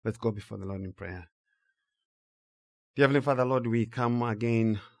Let's go before the Lord in prayer. Dear Heavenly Father, Lord, we come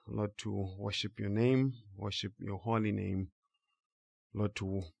again, Lord, to worship your name, worship your holy name. Lord,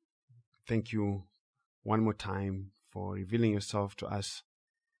 to thank you one more time for revealing yourself to us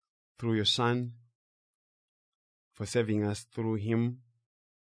through your Son, for saving us through him,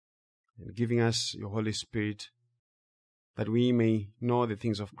 and giving us your Holy Spirit, that we may know the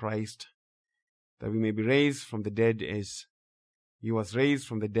things of Christ, that we may be raised from the dead as he was raised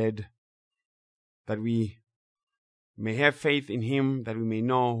from the dead, that we may have faith in him, that we may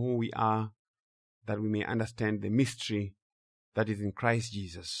know who we are, that we may understand the mystery that is in Christ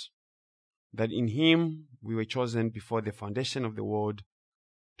Jesus, that in him we were chosen before the foundation of the world,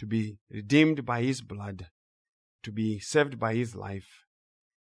 to be redeemed by his blood, to be saved by his life,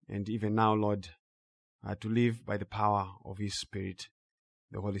 and even now, Lord, to live by the power of his Spirit,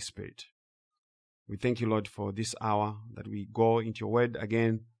 the Holy Spirit. We thank you, Lord, for this hour that we go into your word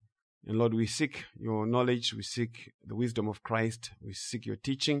again. And Lord, we seek your knowledge, we seek the wisdom of Christ, we seek your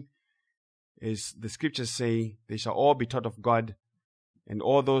teaching. As the scriptures say, they shall all be taught of God, and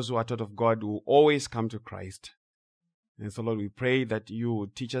all those who are taught of God will always come to Christ. And so, Lord, we pray that you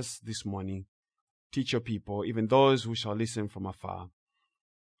would teach us this morning, teach your people, even those who shall listen from afar.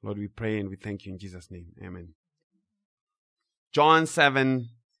 Lord, we pray and we thank you in Jesus' name. Amen. John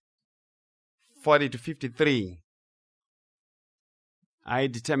 7:40-53. I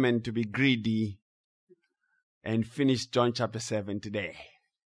determined to be greedy and finish John chapter 7 today.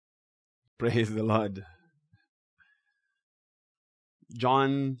 Praise the Lord.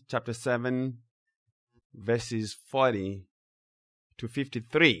 John chapter 7, verses 40-53.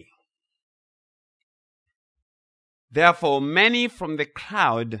 Therefore, many from the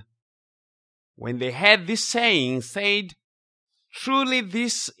crowd, when they heard this saying, said, "Truly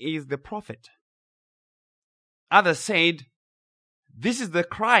this is the prophet." Others said, "This is the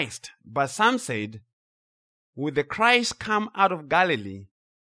Christ." But some said, "Will the Christ come out of Galilee?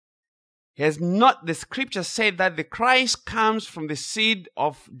 Has not the scripture said that the Christ comes from the seed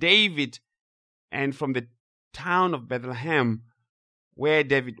of David and from the town of Bethlehem, where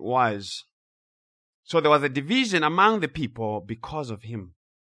David was?" So there was a division among the people because of him.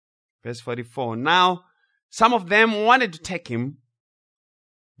 Verse 44. Now, some of them wanted to take him,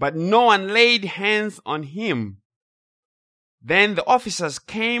 but no one laid hands on him. Then the officers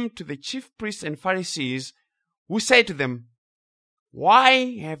came to the chief priests and Pharisees, who said to them,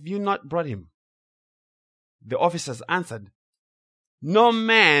 "Why have you not brought him?" The officers answered, "No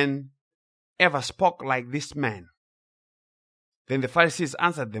man ever spoke like this man." Then the Pharisees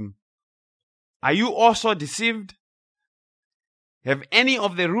answered them, "Are you also deceived? Have any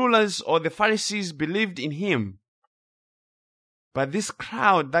of the rulers or the Pharisees believed in him? But this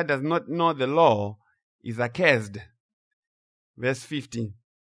crowd that does not know the law is accursed." Verse 50.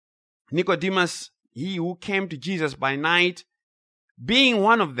 Nicodemus, he who came to Jesus by night, being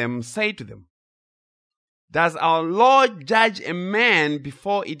one of them, said to them, "Does our Lord judge a man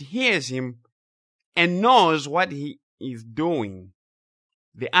before it hears him and knows what he is doing?"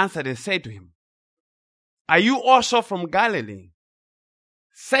 They answered and said to him, "Are you also from Galilee?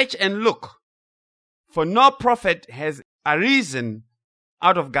 Search and look, for no prophet has arisen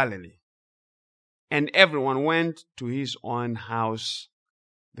out of Galilee." And everyone went to his own house.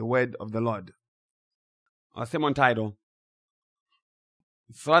 The word of the Lord. Our sermon title.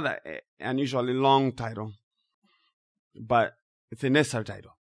 It's rather an unusually long title, but it's a necessary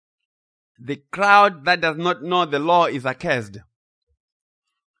title. The crowd that does not know the law is accursed.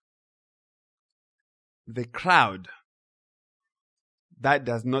 The crowd that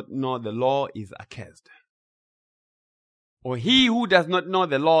does not know the law is accursed. Or he who does not know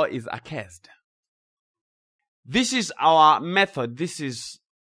the law is accursed. This is our method. This is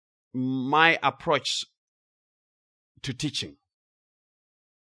my approach to teaching.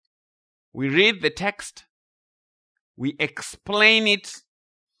 We read the text, we explain it,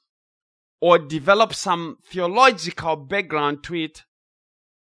 or develop some theological background to it,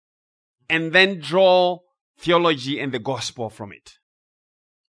 and then draw theology and the gospel from it.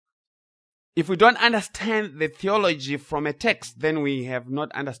 If we don't understand the theology from a text, then we have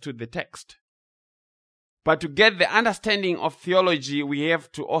not understood the text. But to get the understanding of theology, we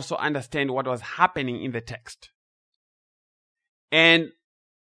have to also understand what was happening in the text. And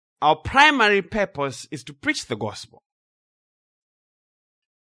our primary purpose is to preach the gospel.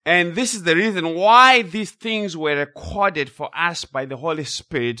 And this is the reason why these things were recorded for us by the Holy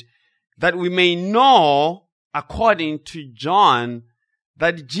Spirit, that we may know, according to John,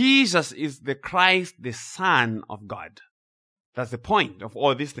 that Jesus is the Christ, the Son of God. That's the point of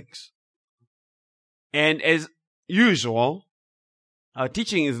all these things. And as usual, Our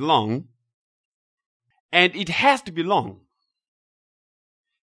teaching is long, and it has to be long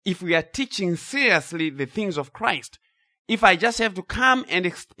if we are teaching seriously the things of Christ. If I just have to come and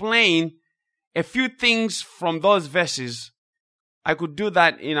explain a few things from those verses, I could do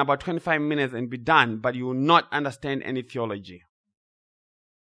that in about 25 minutes and be done, but you will not understand any theology.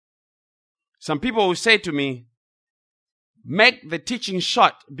 Some people will say to me, make the teaching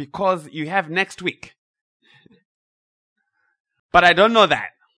short because you have next week. But I don't know that.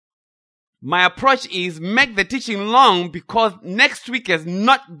 My approach is make the teaching long because next week has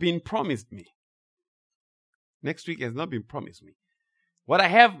not been promised me. Next week has not been promised me. What I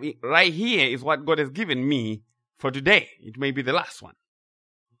have right here is what God has given me for today. It may be the last one.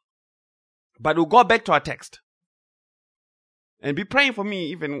 But we'll go back to our text. And be praying for me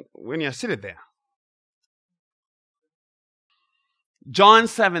even when you're seated there. John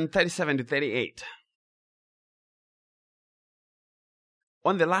 7:37-38.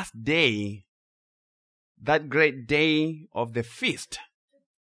 On the last day, that great day of the feast,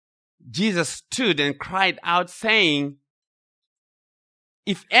 Jesus stood and cried out, saying,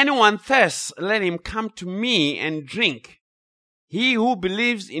 "If anyone thirsts, let him come to me and drink. He who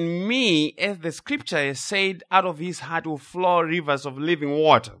believes in me, as the scripture has said, out of his heart will flow rivers of living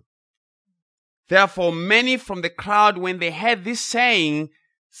water." Therefore, many from the crowd, when they heard this saying,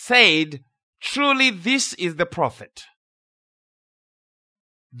 said, "Truly this is the prophet."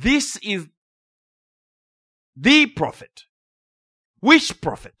 This is the prophet. Which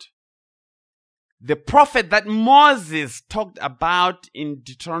prophet? The prophet that Moses talked about in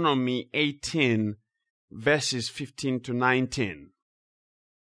Deuteronomy 18, verses 15-19.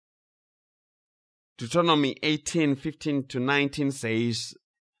 Deuteronomy 18, 15-19 says,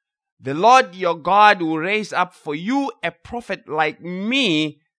 "The Lord your God will raise up for you a prophet like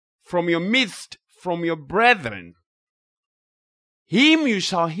me from your midst, from your brethren. Him you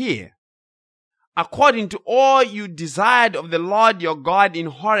shall hear, according to all you desired of the Lord your God in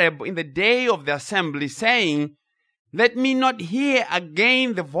Horeb in the day of the assembly, saying, Let me not hear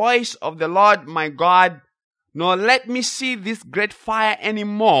again the voice of the Lord my God, nor let me see this great fire any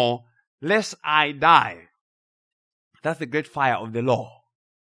more, lest I die." That's the great fire of the law.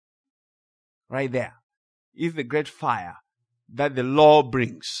 Right there is the great fire that the law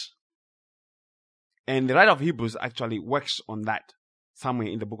brings. And the writer of Hebrews actually works on that somewhere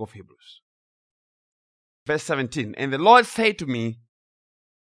in the book of Hebrews. Verse 17, "And the Lord said to me,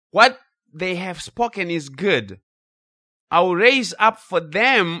 What they have spoken is good. I will raise up for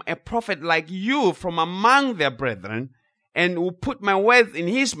them a prophet like you from among their brethren, and will put my words in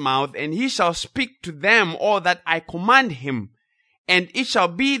his mouth, and he shall speak to them all that I command him. And it shall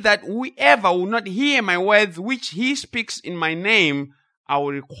be that whoever will not hear my words which he speaks in my name, I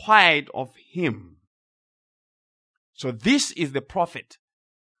will require it of him." So this is the prophet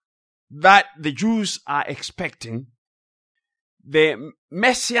that the Jews are expecting. The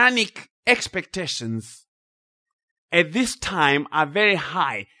messianic expectations at this time are very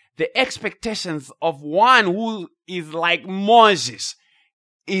high. The expectations of one who is like Moses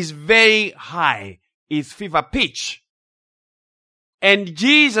is very high, is fever pitch. And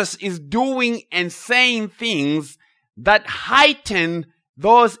Jesus is doing and saying things that heighten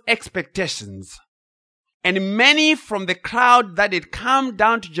those expectations. And many from the crowd that had come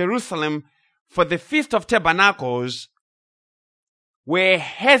down to Jerusalem for the Feast of Tabernacles were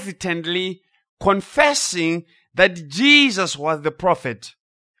hesitantly confessing that Jesus was the prophet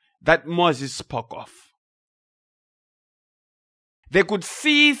that Moses spoke of. They could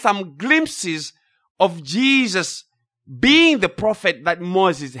see some glimpses of Jesus being the prophet that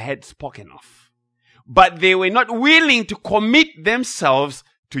Moses had spoken of. But they were not willing to commit themselves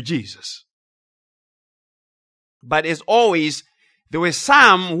to Jesus. But as always, there were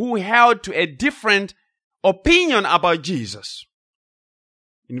some who held to a different opinion about Jesus.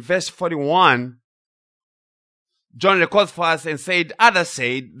 In verse 41, John records for us and said, "Others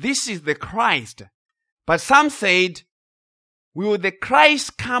said, This is the Christ." But some said, "Will the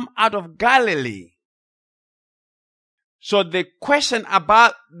Christ come out of Galilee?" So the question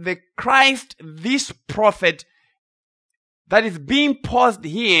about the Christ, this prophet, that is being posed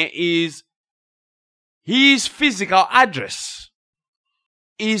here is his physical address.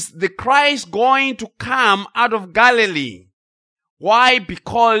 Is the Christ going to come out of Galilee? Why?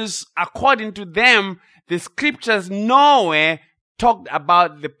 Because according to them, the scriptures nowhere talked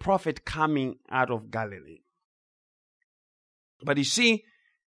about the prophet coming out of Galilee. But you see,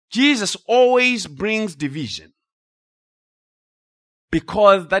 Jesus always brings division,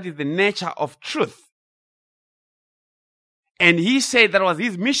 because that is the nature of truth. And he said that was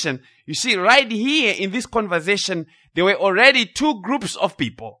his mission. You see, right here in this conversation, there were already two groups of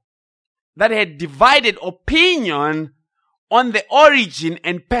people that had divided opinion on the origin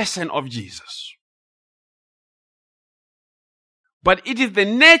and person of Jesus. But it is the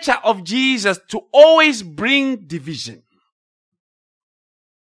nature of Jesus to always bring division.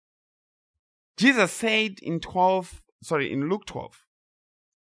 Jesus said in Luke 12,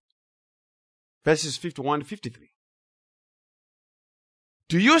 verses 51 to 53.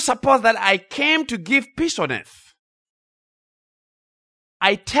 Do you suppose that I came to give peace on earth?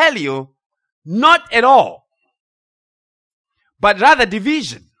 I tell you, not at all, but rather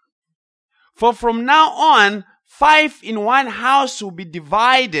division. For from now on, 5 in one house will be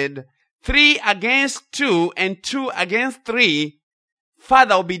divided, 3 against 2 and 2 against 3.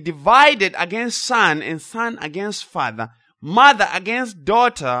 Father will be divided against son and son against father, mother against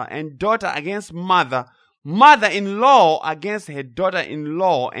daughter and daughter against mother, mother-in-law against her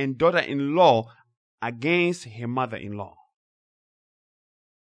daughter-in-law and daughter-in-law against her mother-in-law.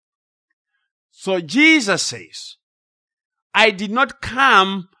 So Jesus says, I did not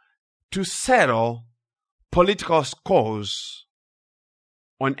come to settle political scores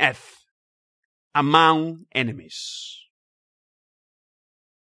on earth among enemies.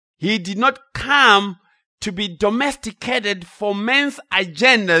 He did not come to be domesticated for men's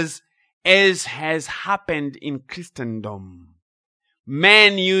agendas as has happened in Christendom.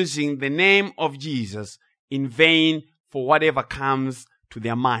 Men using the name of Jesus in vain for whatever comes to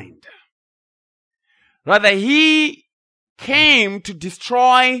their mind. Rather, he came to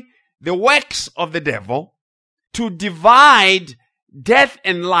destroy the works of the devil, to divide death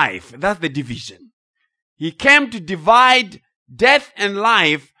and life. That's the division. He came to divide death and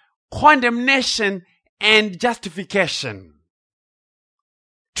life, condemnation and justification.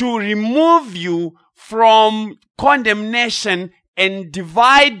 To remove you from condemnation and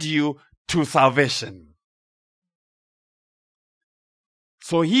divide you to salvation.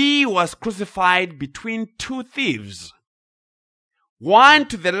 So he was crucified between two thieves, one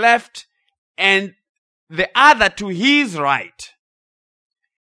to the left and the other to his right.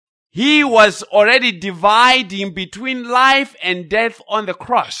 He was already dividing between life and death on the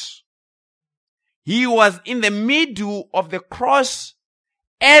cross. He was in the middle of the cross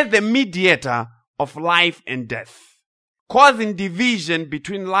as the mediator of life and death, causing division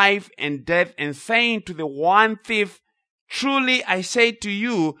between life and death and saying to the one thief, truly I say to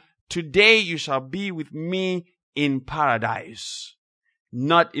you, today you shall be with me in paradise,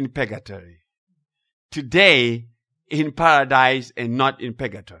 not in purgatory. Today in paradise and not in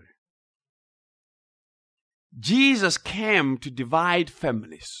purgatory. Jesus came to divide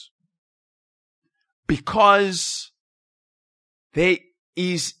families because there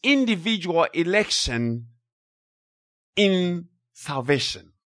is individual election in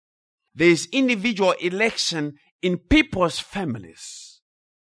salvation. There is individual election in people's families.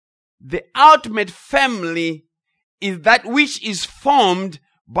 The ultimate family is that which is formed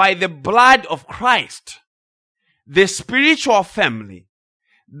by the blood of Christ. The spiritual family,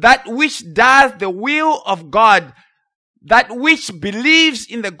 that which does the will of God, that which believes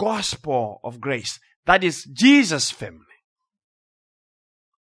in the gospel of grace, that is Jesus' family.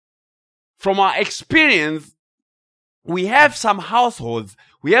 From our experience, we have some households,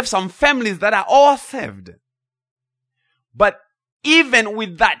 we have some families that are all saved. But even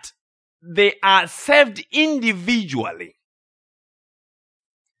with that, they are saved individually.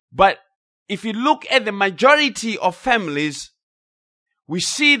 But if you look at the majority of families, we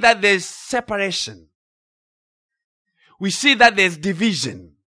see that there's separation. We see that there's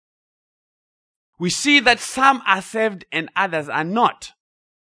division. We see that some are saved and others are not.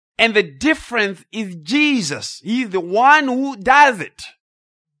 And the difference is Jesus. He's the one who does it.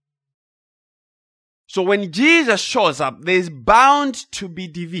 So when Jesus shows up, there's bound to be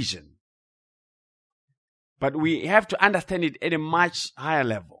division. But we have to understand it at a much higher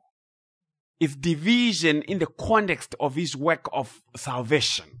level. It's division in the context of his work of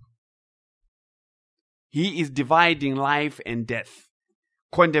salvation. He is dividing life and death,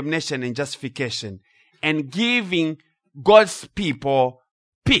 condemnation and justification, and giving God's people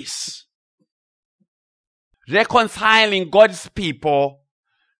peace. Reconciling God's people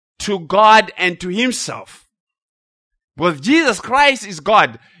to God and to himself. Because Jesus Christ is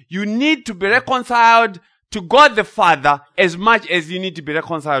God. You need to be reconciled to God the Father as much as you need to be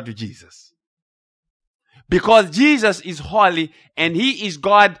reconciled to Jesus. Because Jesus is holy and he is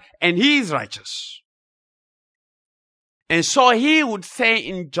God and he is righteous. And so he would say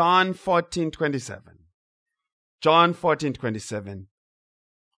in John 14:27, John 14:27,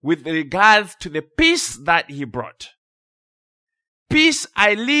 with regards to the peace that he brought. Peace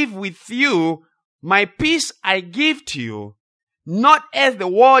I leave with you, My peace I give to you, not as the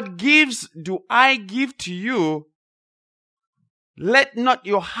world gives do I give to you. Let not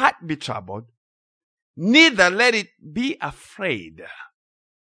your heart be troubled, neither let it be afraid.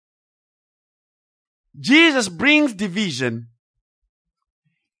 Jesus brings division,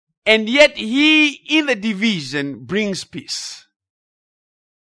 and yet he, in the division, brings peace.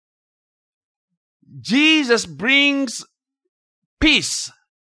 Jesus brings peace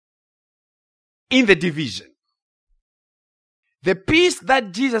in the division. The peace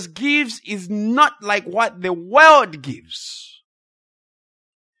that Jesus gives is not like what the world gives.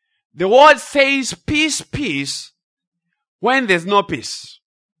 The world says peace, peace, when there's no peace.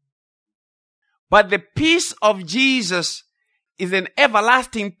 But the peace of Jesus is an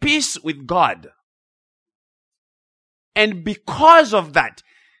everlasting peace with God. And because of that,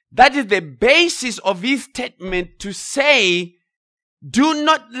 that is the basis of his statement to say, do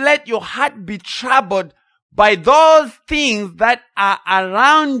not let your heart be troubled by those things that are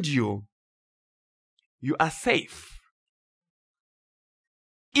around you. You are safe.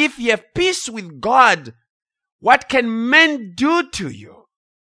 If you have peace with God, what can men do to you?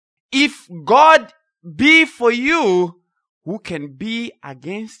 If God be for you, who can be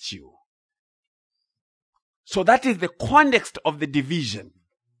against you? So that is the context of the division.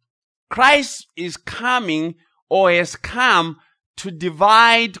 Christ is coming, or has come, to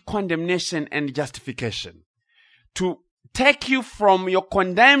divide condemnation and justification. To take you from your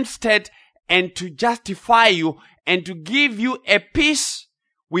condemned state and to justify you and to give you a peace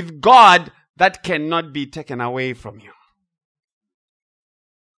with God that cannot be taken away from you.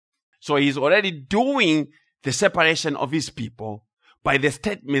 So he's already doing the separation of his people by the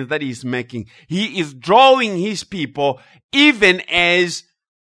statements that he's making. He is drawing his people even as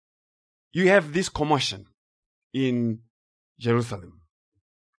you have this commotion in Jerusalem.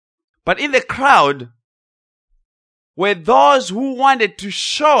 But in the crowd were those who wanted to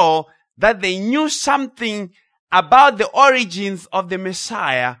show that they knew something about the origins of the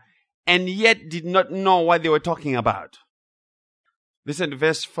Messiah and yet did not know what they were talking about. Listen to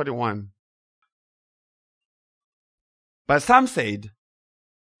verse 41. But some said,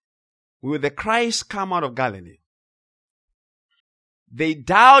 will the Christ come out of Galilee? They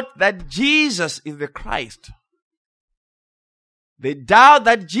doubt that Jesus is the Christ. They doubt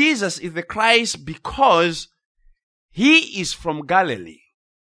that Jesus is the Christ because he is from Galilee.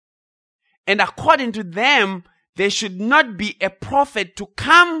 And according to them, there should not be a prophet to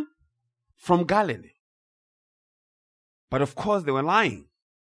come from Galilee. But of course, they were lying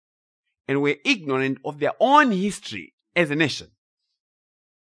and were ignorant of their own history as a nation.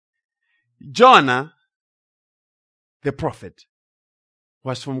 Jonah, the prophet,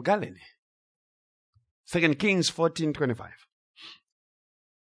 was from Galilee. 2 Kings 14:25.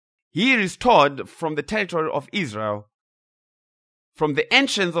 He restored from the territory of Israel, from the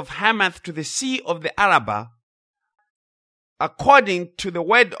entrance of Hamath to the sea of the Arabah, according to the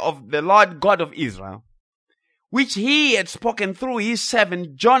word of the Lord God of Israel, which he had spoken through his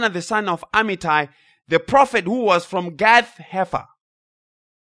servant Jonah the son of Amittai, the prophet who was from Gath-hepher.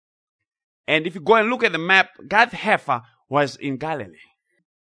 And if you go and look at the map, Gath-hepher was in Galilee.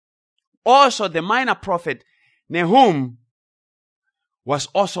 Also, the minor prophet Nahum was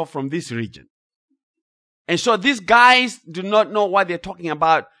also from this region. And so these guys do not know what they're talking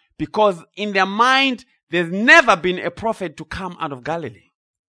about because in their mind, there's never been a prophet to come out of Galilee.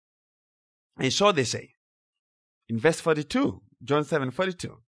 And so they say, in verse 42, John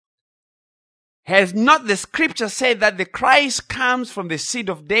 7:42, has not the scripture said that the Christ comes from the seed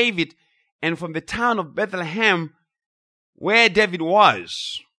of David and from the town of Bethlehem where David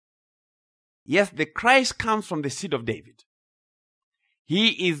was? Yes, the Christ comes from the seed of David.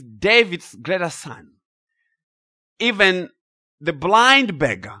 He is David's greater son. Even the blind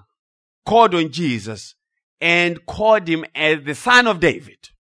beggar called on Jesus and called him as the son of David.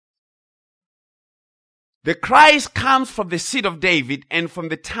 The Christ comes from the seed of David and from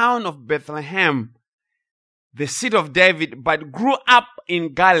the town of Bethlehem, the seed of David, but grew up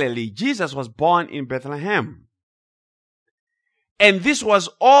in Galilee. Jesus was born in Bethlehem. And this was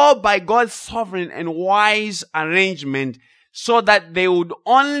all by God's sovereign and wise arrangement so that they would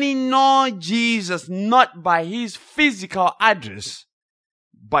only know Jesus not by his physical address,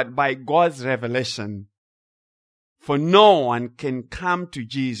 but by God's revelation. For no one can come to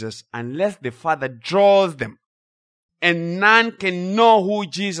Jesus unless the Father draws them. And none can know who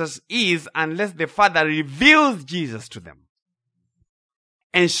Jesus is unless the Father reveals Jesus to them.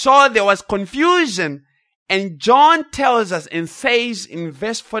 And so there was confusion. And John tells us and says in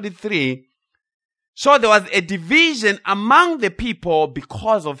verse 43, so there was a division among the people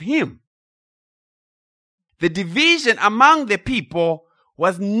because of him. The division among the people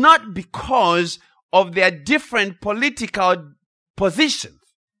was not because of their different political positions,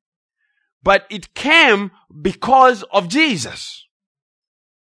 but it came because of Jesus.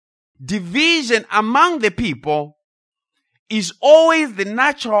 Division among the people is always the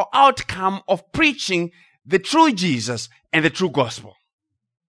natural outcome of preaching the true Jesus and the true gospel.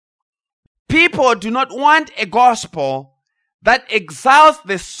 People do not want a gospel that exalts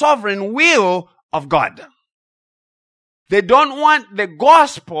the sovereign will of God. They don't want the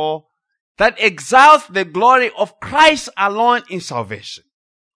gospel that exalts the glory of Christ alone in salvation.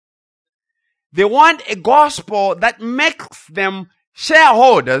 They want a gospel that makes them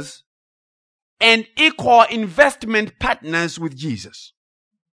shareholders and equal investment partners with Jesus.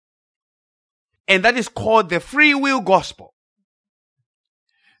 And that is called the free will gospel.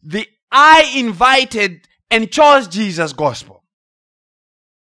 The I invited and chose Jesus gospel.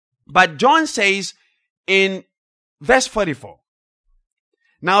 But John says in verse 44,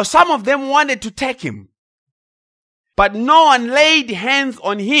 now some of them wanted to take him, but no one laid hands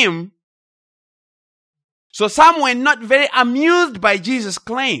on him. So some were not very amused by Jesus'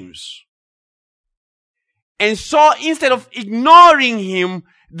 claims. And so instead of ignoring him,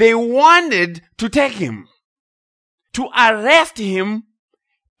 they wanted to take him, to arrest him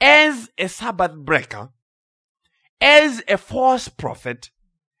as a Sabbath breaker, as a false prophet,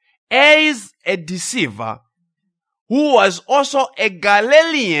 as a deceiver, who was also a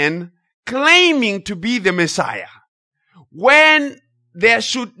Galilean claiming to be the Messiah, when there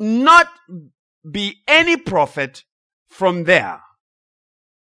should not be any prophet from there,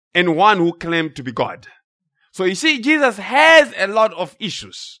 and one who claimed to be God. So you see, Jesus has a lot of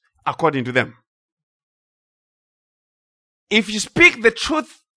issues, according to them. If you speak the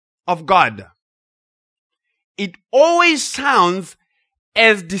truth of God, it always sounds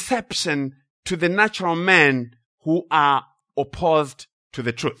as deception to the natural man who are opposed to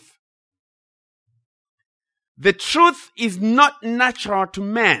the truth. The truth is not natural to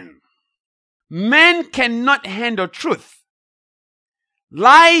man. Men cannot handle truth.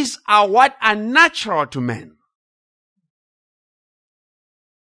 Lies are what are natural to men.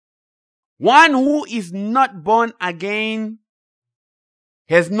 One who is not born again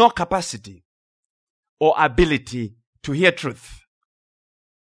has no capacity or ability to hear truth.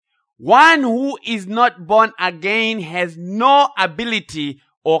 One who is not born again has no ability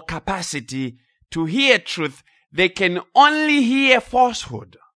or capacity to hear truth. They can only hear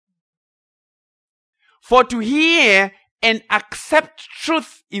falsehood. For to hear and accept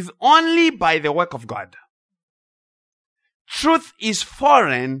truth is only by the work of God. Truth is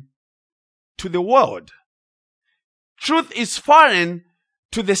foreign to the world. Truth is foreign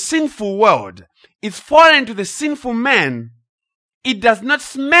to the sinful world. It's foreign to the sinful man. It does not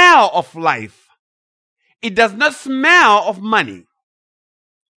smell of life. It does not smell of money.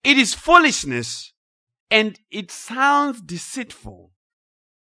 It is foolishness and it sounds deceitful.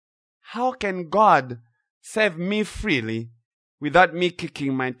 How can God save me freely without me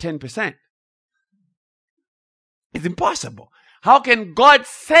kicking my 10%? It's impossible. How can God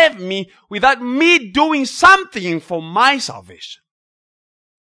save me without me doing something for my salvation?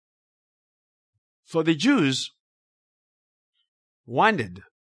 So the Jews wondered.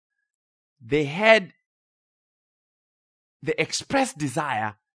 They had the express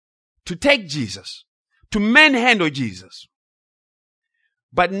desire to take Jesus, to manhandle Jesus.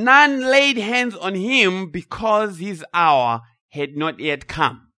 But none laid hands on him because his hour had not yet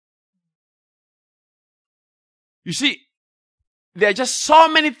come. You see, there are just so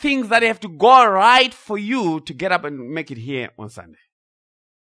many things that have to go right for you to get up and make it here on Sunday.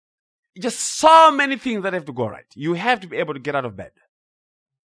 Just so many things that have to go right. You have to be able to get out of bed.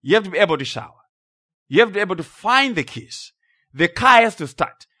 You have to be able to shower. You have to be able to find the keys. The car has to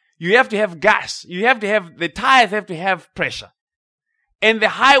start. You have to have gas. The tires have to have pressure. And the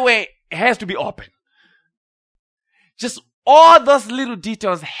highway has to be open. Just all those little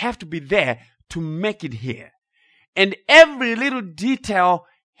details have to be there to make it here. And every little detail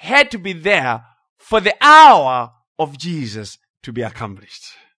had to be there for the hour of Jesus to be accomplished.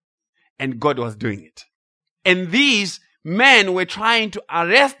 And God was doing it. And these men were trying to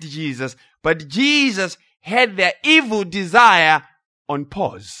arrest Jesus, but Jesus had their evil desire on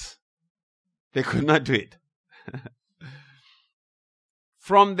pause. They could not do it.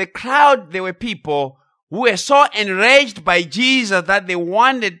 From the crowd, there were people who were so enraged by Jesus that they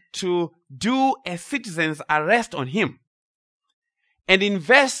wanted to do a citizen's arrest on him. And in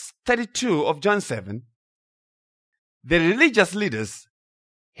verse 32 of John 7, the religious leaders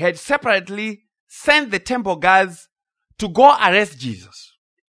had separately sent the temple guards to go arrest Jesus.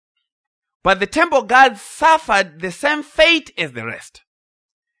 But the temple guards suffered the same fate as the rest.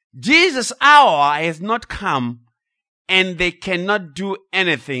 Jesus' hour has not come, and they cannot do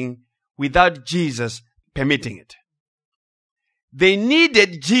anything without Jesus permitting it. They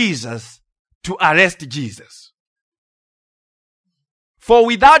needed Jesus to arrest Jesus. For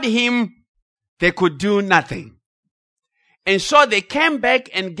without him, they could do nothing. And so they came back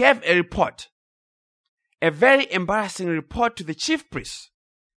and gave a report, a very embarrassing report to the chief priests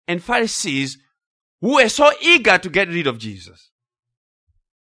and Pharisees who were so eager to get rid of Jesus.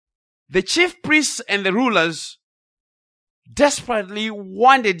 The chief priests and the rulers desperately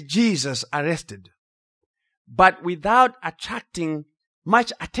wanted Jesus arrested, but without attracting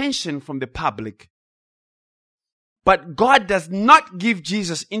much attention from the public. But God does not give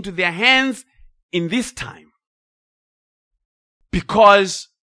Jesus into their hands in this time, because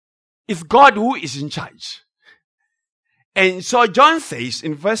it's God who is in charge. And so John says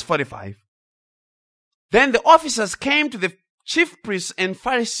in verse 45, then the officers came to the chief priests and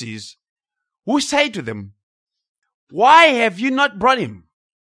Pharisees, who said to them, why have you not brought him?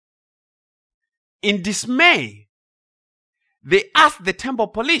 In dismay, they asked the temple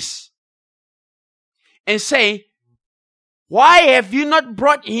police and say, why have you not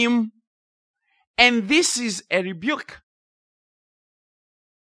brought him? And this is a rebuke.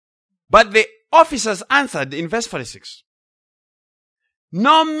 But the officers answered in verse 46,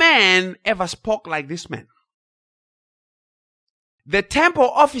 no man ever spoke like this man. The temple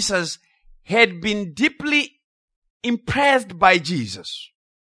officers had been deeply impressed by Jesus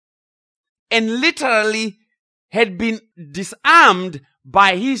and literally had been disarmed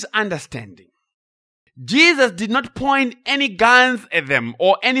by his understanding. Jesus did not point any guns at them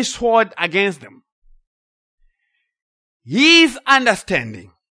or any sword against them. His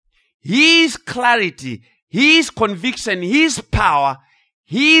understanding, his clarity, his conviction, his power,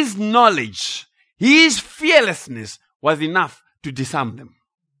 his knowledge, his fearlessness was enough to disarm them.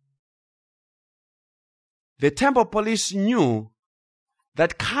 The temple police knew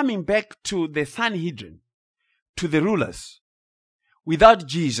that coming back to the Sanhedrin, to the rulers, without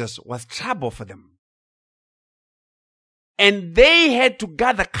Jesus was trouble for them. And they had to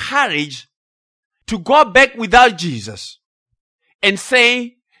gather courage to go back without Jesus and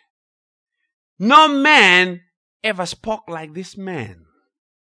say, no man ever spoke like this man.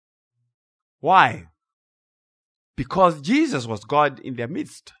 Why? Because Jesus was God in their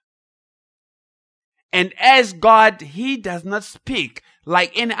midst. And as God, he does not speak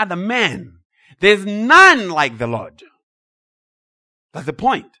like any other man. There's none like the Lord. That's the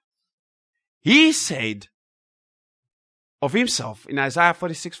point. He said of himself in Isaiah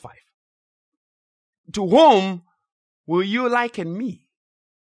 46:5, to whom will you liken me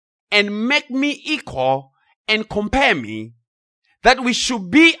and make me equal and compare me, that we should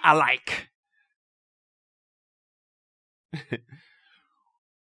be alike?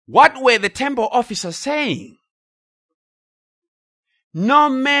 What were the temple officers saying? No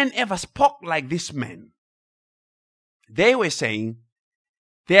man ever spoke like this man. They were saying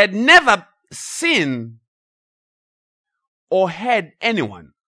they had never seen or heard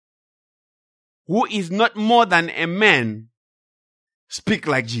anyone who is not more than a man speak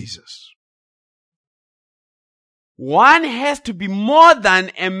like Jesus. One has to be more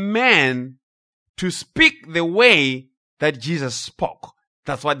than a man to speak the way that Jesus spoke.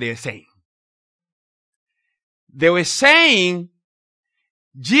 That's what they're saying. They were saying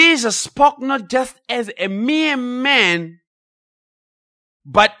Jesus spoke not just as a mere man,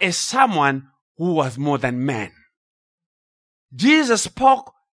 but as someone who was more than man. Jesus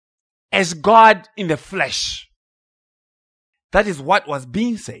spoke as God in the flesh. That is what was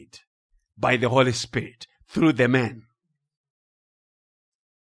being said by the Holy Spirit through the man.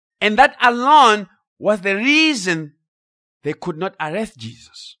 And that alone was the reason they could not arrest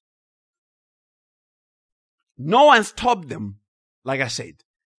Jesus. No one stopped them, like I said.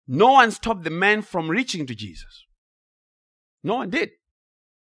 No one stopped the man from reaching to Jesus. No one did.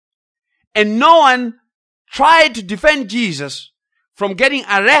 And no one tried to defend Jesus from getting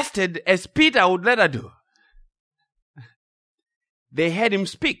arrested as Peter would later do. They heard him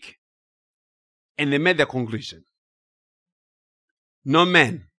speak and they made the conclusion. No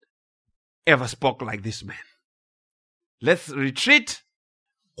man ever spoke like this man. Let's retreat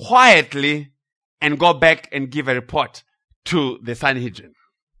quietly and go back and give a report to the Sanhedrin.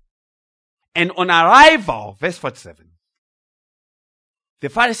 And on arrival, verse 47, the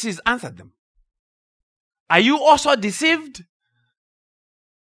Pharisees answered them, are you also deceived?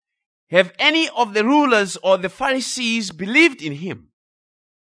 Have any of the rulers or the Pharisees believed in him?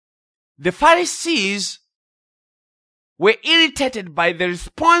 The Pharisees were irritated by the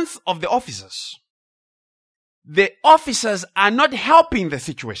response of the officers. The officers are not helping the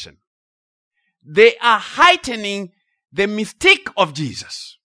situation. They are heightening the mystique of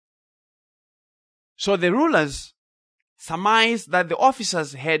Jesus. So the rulers surmised that the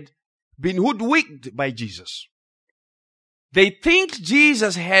officers had been hoodwinked by Jesus. They think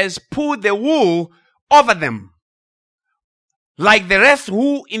Jesus has pulled the wool over them, like the rest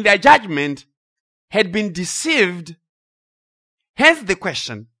who, in their judgment, had been deceived. Hence the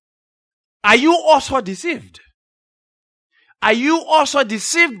question, are you also deceived? Are you also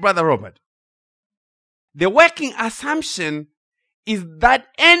deceived, Brother Robert? The working assumption is that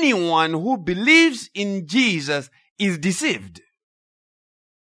anyone who believes in Jesus is deceived.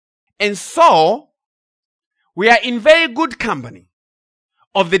 And so, we are in very good company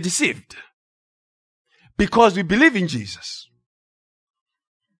of the deceived because we believe in Jesus.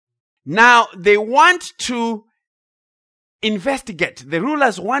 Now, they want to investigate. The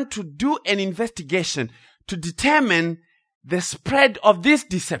rulers want to do an investigation to determine the spread of this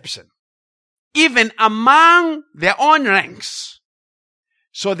deception, even among their own ranks.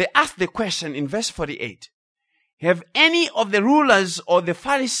 So they ask the question in verse 48, have any of the rulers or the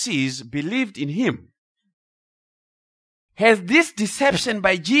Pharisees believed in him? Has this deception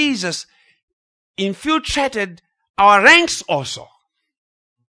by Jesus infiltrated our ranks also?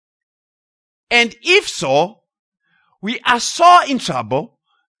 And if so, we are so in trouble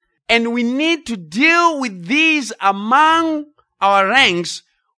and we need to deal with these among our ranks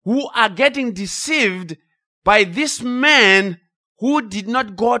who are getting deceived by this man who did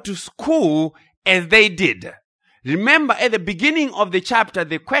not go to school as they did. Remember, at the beginning of the chapter,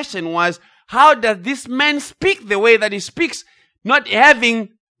 the question was, how does this man speak the way that he speaks, not having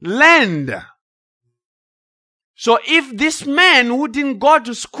learned? So if this man who didn't go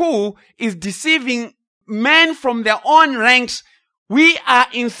to school is deceiving men from their own ranks, we are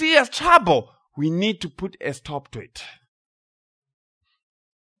in serious trouble. We need to put a stop to it.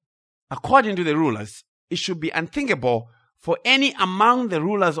 According to the rulers, it should be unthinkable for any among the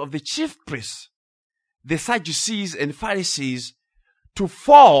rulers of the chief priests, the Sadducees and Pharisees, to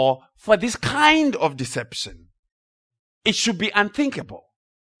fall for this kind of deception. It should be unthinkable.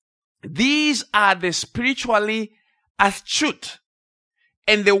 These are the spiritually astute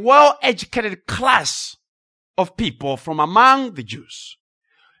and the well-educated class of people from among the Jews.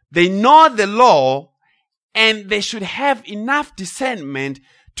 They know the law and they should have enough discernment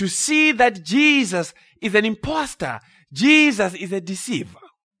to see that Jesus is an impostor. Jesus is a deceiver.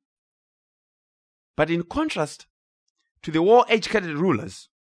 But in contrast to the well-educated rulers,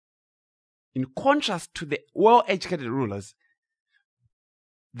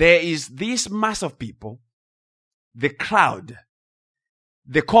 there is this mass of people, the crowd,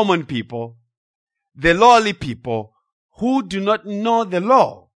 the common people, the lowly people who do not know the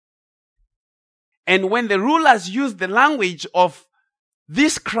law. And when the rulers use the language of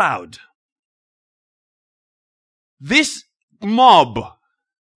this crowd, this mob,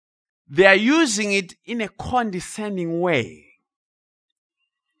 they are using it in a condescending way.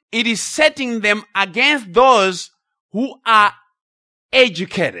 It is setting them against those who are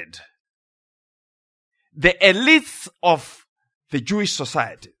educated, the elites of the Jewish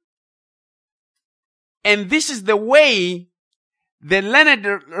society. And this is the way the learned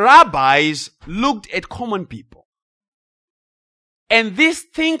rabbis looked at common people. And this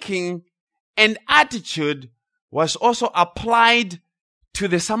thinking and attitude was also applied to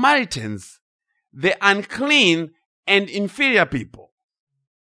the Samaritans, the unclean and inferior people.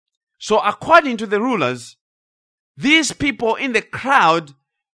 So according to the rulers, these people in the crowd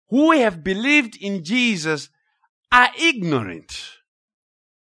who have believed in Jesus are ignorant.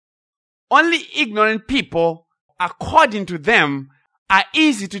 Only ignorant people, according to them, are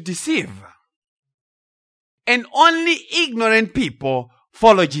easy to deceive. And only ignorant people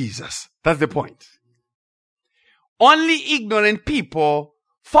follow Jesus. That's the point. Only ignorant people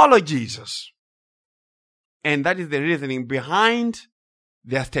follow Jesus. And that is the reasoning behind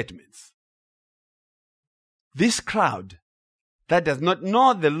their statements. This crowd that does not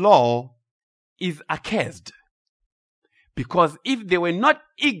know the law is accursed. Because if they were not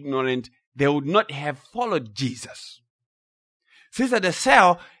ignorant, they would not have followed Jesus. Sister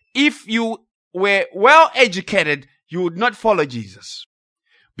Desel, if you were well educated, you would not follow Jesus.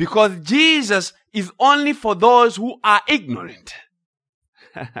 Because Jesus is only for those who are ignorant.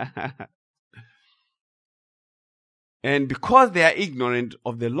 And because they are ignorant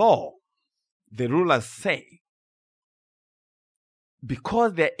of the law, the rulers say,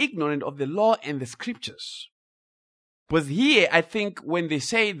 because they are ignorant of the law and the scriptures. But here, I think when they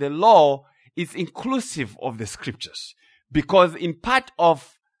say the law, it's inclusive of the scriptures. Because in part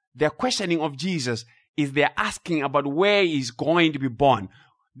of their questioning of Jesus is they're asking about where he's going to be born,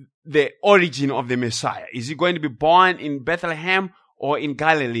 the origin of the Messiah. Is he going to be born in Bethlehem or in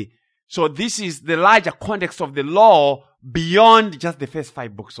Galilee? So this is the larger context of the law beyond just the first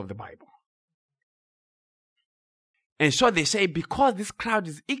 5 books of the Bible. And so they say, because this crowd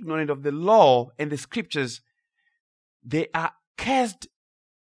is ignorant of the law and the scriptures, they are cursed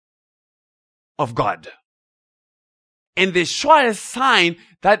of God. And the surest sign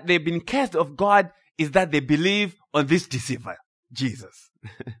that they've been cursed of God is that they believe on this deceiver, Jesus.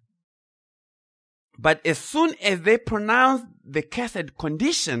 But as soon as they pronounce the cursed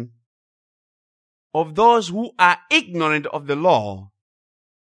condition of those who are ignorant of the law,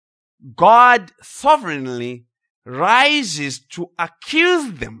 God sovereignly rises to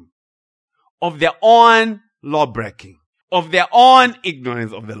accuse them of their own law breaking, of their own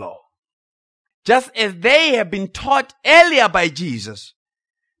ignorance of the law. Just as they have been taught earlier by Jesus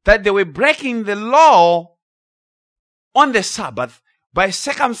that they were breaking the law on the Sabbath by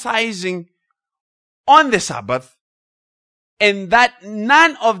circumcising on the Sabbath, and that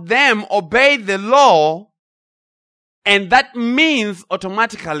none of them obeyed the law, and that means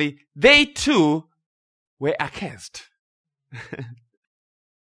automatically they too were accursed.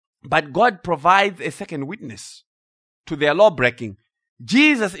 But God provides a second witness to their law breaking.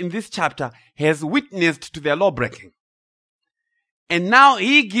 Jesus in this chapter has witnessed to their law breaking. And now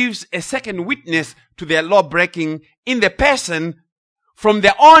he gives a second witness to their law breaking in the person from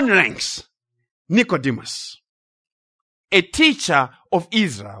their own ranks, Nicodemus, a teacher of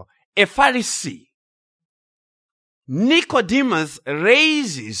Israel, a Pharisee. Nicodemus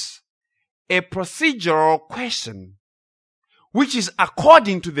raises a procedural question, which is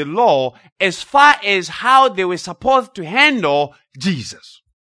according to the law as far as how they were supposed to handle Jesus.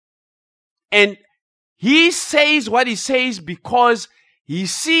 And he says what he says because he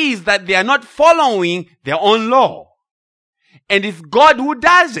sees that they are not following their own law. And it's God who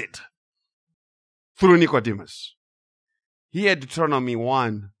does it through Nicodemus. Here, Deuteronomy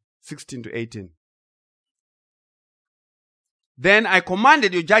 1:16-18. Then I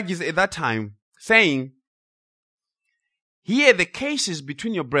commanded your judges at that time, saying, hear the cases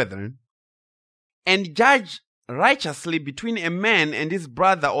between your brethren, and judge righteously between a man and his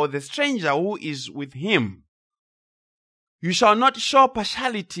brother or the stranger who is with him. You shall not show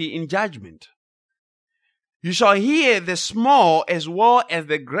partiality in judgment. You shall hear the small as well as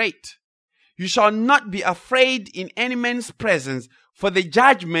the great. You shall not be afraid in any man's presence, for the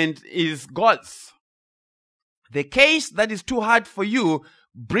judgment is God's. The case that is too hard for you,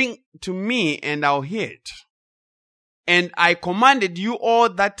 bring to me and I'll hear it. And I commanded you all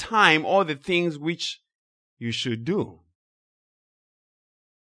that time all the things which you should do.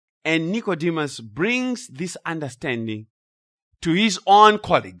 And Nicodemus brings this understanding to his own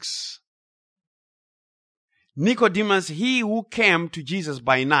colleagues. Nicodemus, he who came to Jesus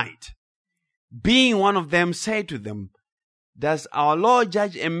by night, being one of them, said to them, does our law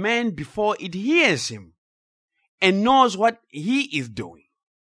judge a man before it hears him and knows what he is doing?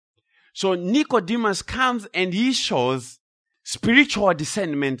 So Nicodemus comes and he shows spiritual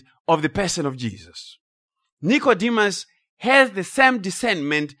discernment of the person of Jesus. Nicodemus has the same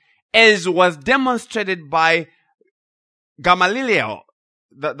discernment as was demonstrated by Gamaliel.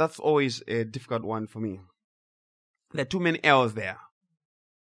 That's always a difficult one for me. There are too many L's there.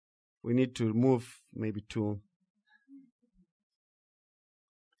 We need to move maybe to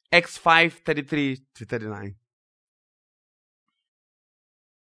Acts 5:33-39.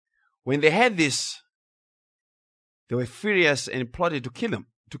 When they heard this, they were furious and plotted to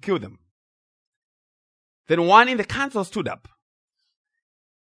kill them. Then one in the council stood up.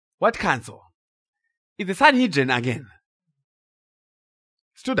 What council? It's the Sanhedrin again.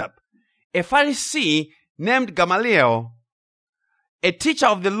 Stood up. A Pharisee named Gamaliel, a teacher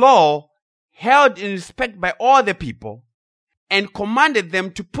of the law, held in respect by all the people, and commanded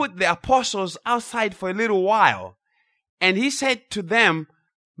them to put the apostles outside for a little while. And he said to them,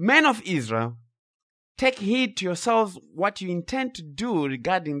 men of Israel, take heed to yourselves what you intend to do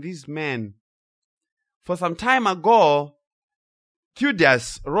regarding these men. For some time ago,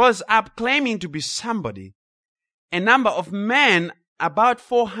 Theudas rose up claiming to be somebody. A number of men, about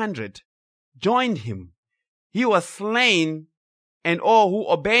 400, joined him. He was slain, and all who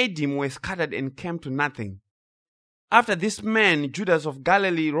obeyed him were scattered and came to nothing. After this man, Judas of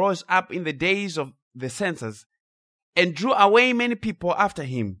Galilee, rose up in the days of the census and drew away many people after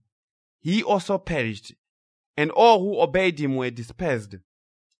him. He also perished, and all who obeyed him were dispersed.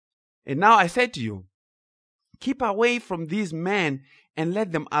 And now I say to you, keep away from these men and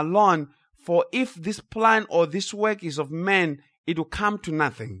let them alone, For if this plan or this work is of men, it will come to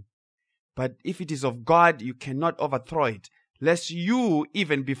nothing. But if it is of God, you cannot overthrow it, lest you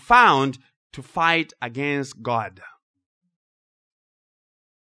even be found to fight against God.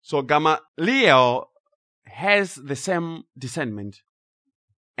 So Gamaliel has the same discernment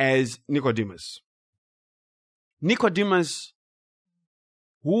as Nicodemus. Nicodemus,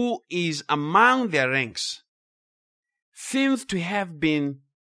 who is among their ranks, seems to have been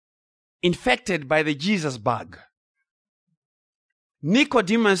infected by the Jesus bug.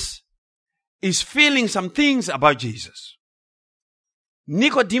 Nicodemus is feeling some things about Jesus.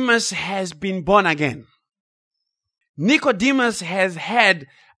 Nicodemus has been born again. Nicodemus has heard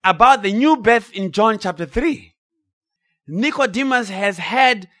about the new birth in John chapter 3. Nicodemus has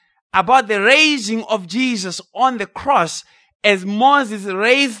heard about the raising of Jesus on the cross as Moses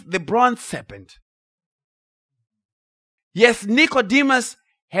raised the bronze serpent. Yes, Nicodemus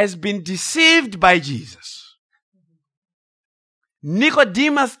has been deceived by Jesus.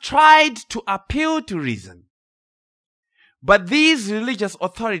 Nicodemus tried to appeal to reason. But these religious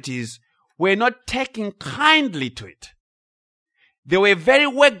authorities were not taking kindly to it. They were very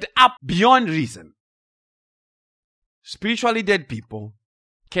worked up beyond reason. Spiritually dead people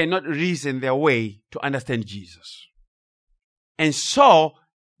cannot reason their way to understand Jesus. And so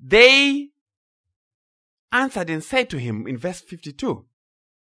they answered and said to him in verse 52,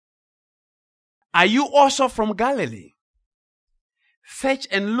 "Are you also from Galilee? Search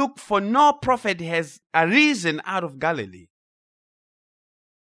and look, for no prophet has arisen out of Galilee."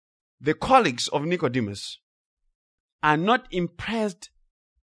 The colleagues of Nicodemus are not impressed,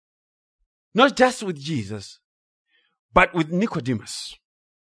 not just with Jesus, but with Nicodemus.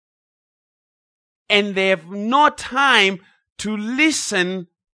 And they have no time to listen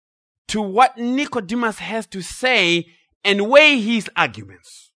to what Nicodemus has to say and weigh his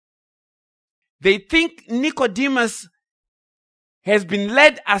arguments. They think Nicodemus has been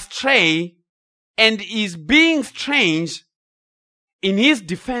led astray and is being strange in his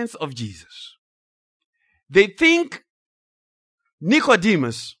defense of Jesus. They think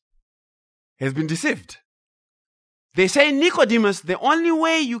Nicodemus has been deceived. They say, Nicodemus, the only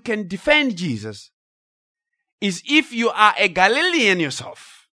way you can defend Jesus is if you are a Galilean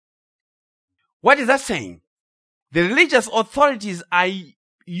yourself. What is that saying? The religious authorities are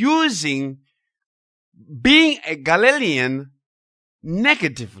using being a Galilean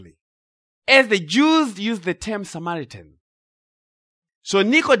negatively, as the Jews use the term Samaritan. So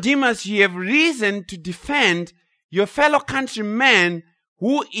Nicodemus, you have reason to defend your fellow countryman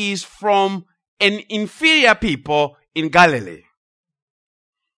who is from an inferior people in Galilee.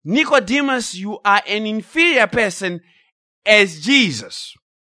 Nicodemus, you are an inferior person as Jesus.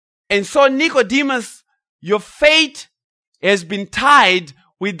 And so Nicodemus, your fate has been tied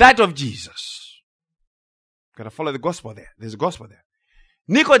with that of Jesus. Gotta follow the gospel there. There's a gospel there.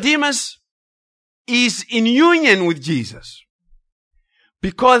 Nicodemus is in union with Jesus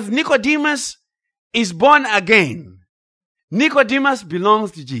because Nicodemus is born again. Nicodemus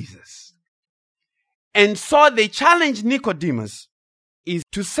belongs to Jesus. And so they challenge Nicodemus is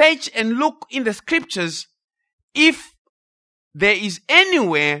to search and look in the scriptures if there is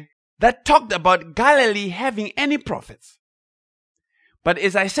anywhere that talked about Galilee having any prophets. But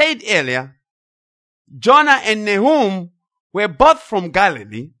as I said earlier, Jonah and Nahum were both from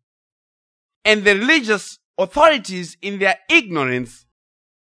Galilee, and the religious authorities in their ignorance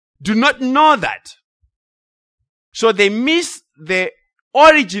do not know that. So they miss the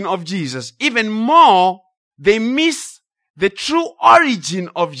origin of Jesus. Even more, they miss the true origin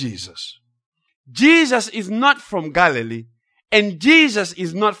of Jesus. Jesus is not from Galilee, and Jesus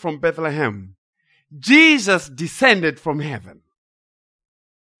is not from Bethlehem. Jesus descended from heaven.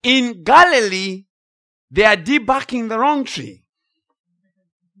 In Galilee, they are debarking the wrong tree.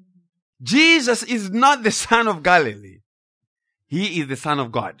 Jesus is not the son of Galilee. He is the Son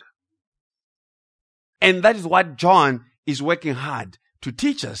of God. And that is what John is working hard to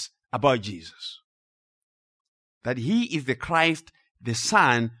teach us about Jesus. That he is the Christ, the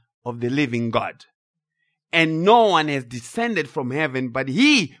Son of the living God. And no one has descended from heaven but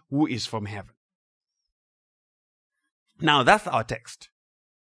he who is from heaven. Now that's our text.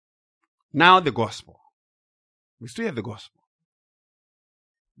 Now the gospel. We still have the gospel.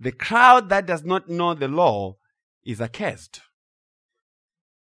 The crowd that does not know the law is accursed.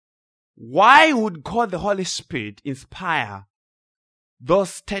 Why would God the Holy Spirit inspire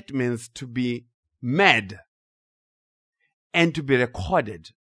those statements to be made and to be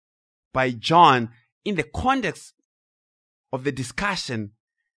recorded by John in the context of the discussion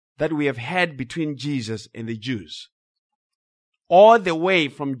that we have had between Jesus and the Jews? all the way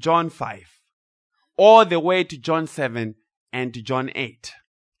from John 5, all the way to John 7 and to John 8.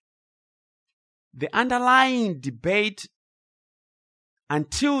 The underlying debate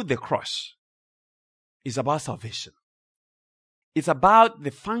until the cross is about salvation. It's about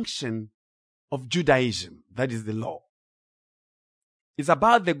the function of Judaism, that is the law. It's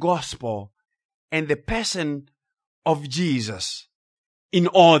about the gospel and the person of Jesus in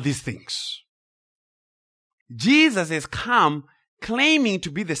all these things. Jesus has come claiming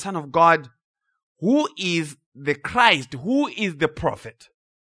to be the Son of God, who is the Christ, who is the prophet.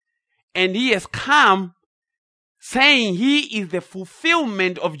 And he has come saying he is the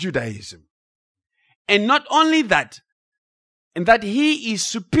fulfillment of Judaism. And not only that, and that he is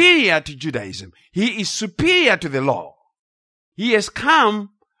superior to Judaism. He is superior to the law. He has come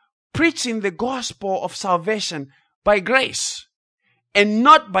preaching the gospel of salvation by grace and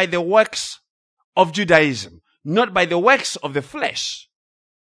not by the works of Judaism, not by the works of the flesh.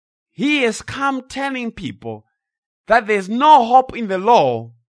 He has come telling people that there's no hope in the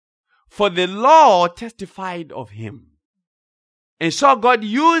law, for the law testified of him. And so God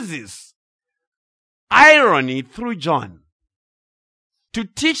uses irony through John to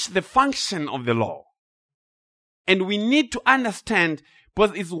teach the function of the law. And we need to understand,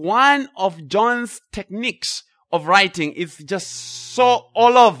 because it's one of John's techniques of writing. It's just so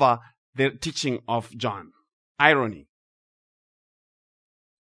all over the teaching of John. Irony.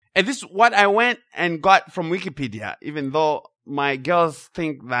 And this is what I went and got from Wikipedia, even though my girls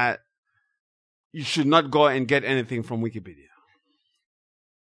think that you should not go and get anything from Wikipedia.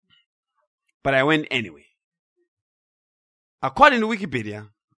 But I went anyway. According to Wikipedia,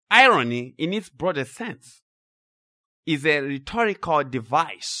 irony, in its broadest sense, is a rhetorical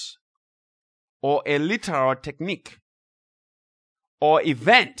device or a literal technique or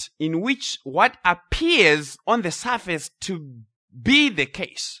event in which what appears on the surface to be the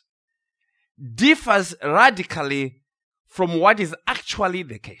case differs radically from what is actually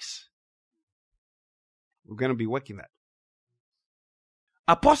the case. We're going to be working that.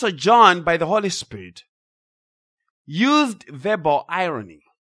 Apostle John, by the Holy Spirit, used verbal irony.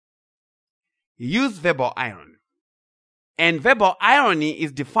 He used verbal irony. And verbal irony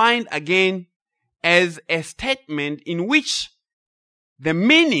is defined again as a statement in which the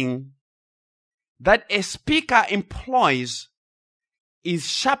meaning that a speaker employs is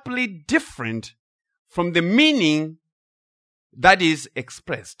sharply different from the meaning that is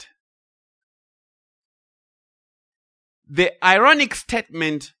expressed. The ironic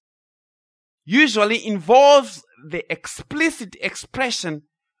statement usually involves the explicit expression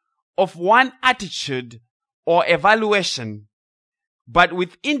of one attitude or evaluation, but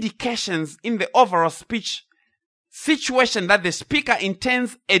with indications in the overall speech situation that the speaker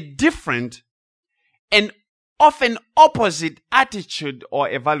intends a different and often opposite attitude or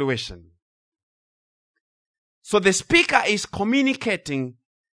evaluation. So the speaker is communicating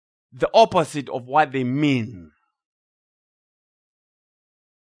the opposite of what they mean.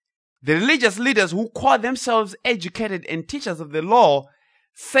 The religious leaders who call themselves educated and teachers of the law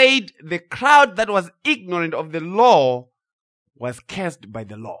said the crowd that was ignorant of the law was cursed by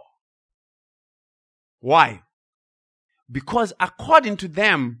the law. Why? Because according to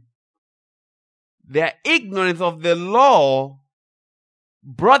them, their ignorance of the law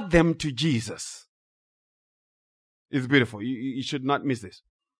brought them to Jesus. It's beautiful. You should not miss this.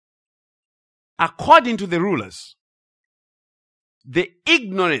 According to the rulers, the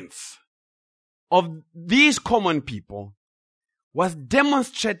ignorance of these common people was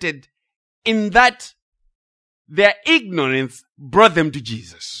demonstrated in that their ignorance brought them to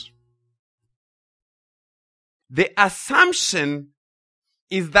Jesus. The assumption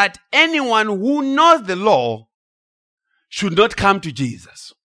is that anyone who knows the law should not come to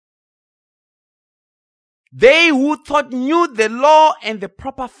Jesus. They who thought knew the law and the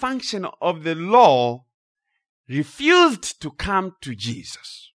proper function of the law refused to come to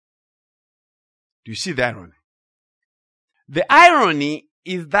Jesus. Do you see the irony? The irony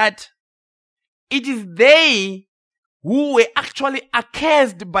is that it is they who were actually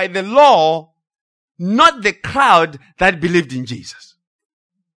accursed by the law, not the crowd that believed in Jesus.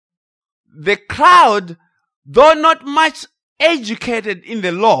 The crowd, though not much educated in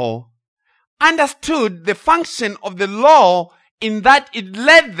the law, understood the function of the law in that it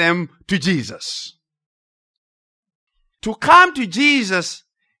led them to Jesus. To come to Jesus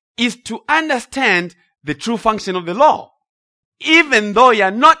is to understand the true function of the law, even though you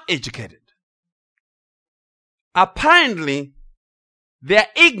are not educated. Apparently, their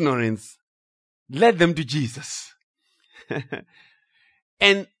ignorance led them to Jesus.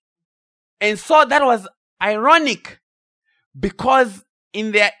 And so that was ironic, because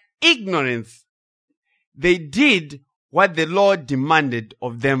in their ignorance, they did what the Lord demanded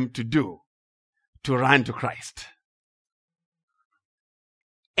of them to do, to run to Christ.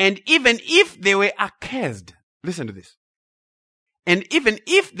 And even if they were accursed, listen to this. And even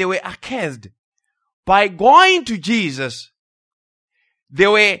if they were accursed by going to Jesus, they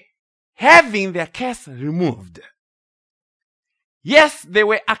were having their curse removed. Yes, they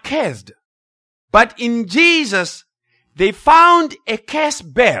were accursed, but in Jesus, they found a curse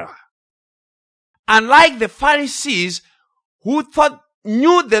bearer. Unlike the Pharisees who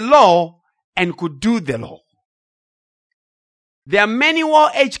knew the law and could do the law. There are many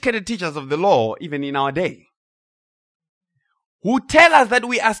well-educated teachers of the law, even in our day, who tell us that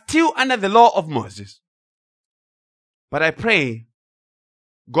we are still under the law of Moses. But I pray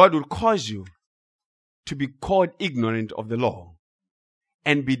God will cause you to be called ignorant of the law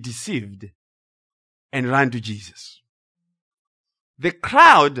and be deceived and run to Jesus. The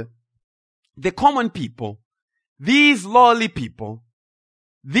crowd, the common people, these lowly people,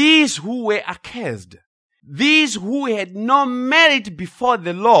 these who were accursed, these who had no merit before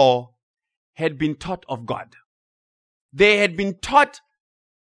the law, had been taught of God. They had been taught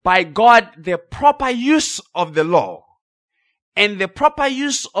by God the proper use of the law. And the proper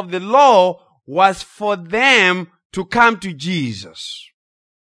use of the law was for them to come to Jesus.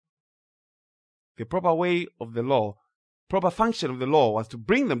 The proper way of the law, proper function of the law was to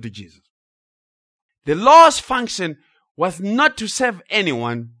bring them to Jesus. The law's function was not to save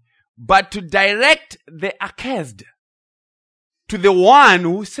anyone, but to direct the accursed to the one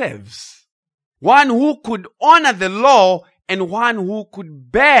who saves. One who could honor the law and one who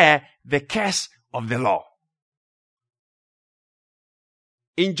could bear the curse of the law.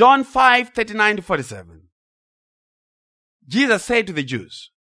 In John 5:39-47, Jesus said to the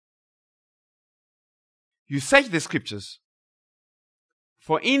Jews, "You search the scriptures,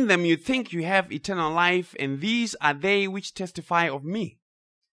 for in them you think you have eternal life, and these are they which testify of me.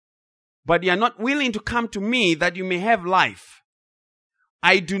 But you are not willing to come to me that you may have life.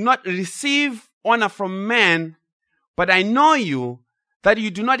 I do not receive honor from man, but I know you, that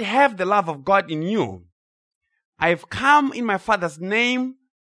you do not have the love of God in you. I have come in my Father's name,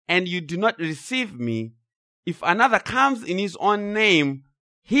 and you do not receive me. If another comes in his own name,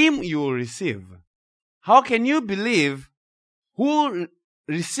 him you will receive. How can you believe who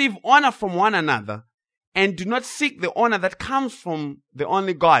receive honor from one another and do not seek the honor that comes from the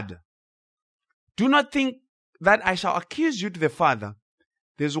only God? Do not think that I shall accuse you to the Father.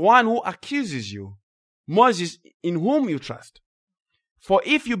 There's one who accuses you, Moses, in whom you trust. For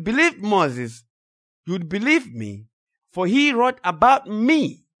if you believed Moses, you would believe me, for he wrote about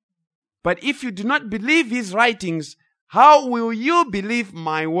me. But if you do not believe his writings, how will you believe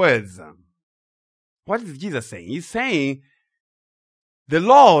my words?" What is Jesus saying? He's saying the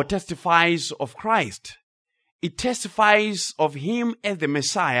law testifies of Christ. It testifies of him as the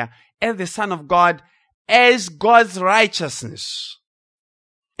Messiah, as the Son of God, as God's righteousness.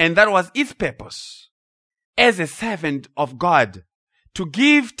 And that was his purpose, as a servant of God, to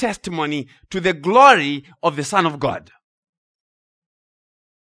give testimony to the glory of the Son of God.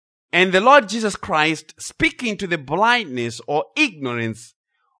 And the Lord Jesus Christ, speaking to the blindness or ignorance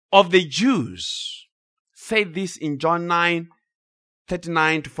of the Jews, said this in John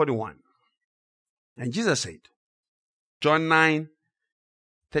 9:39-41. And Jesus said, John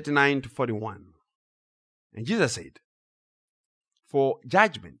 9:39-41. And Jesus said, "For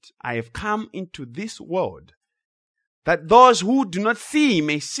judgment I have come into this world, that those who do not see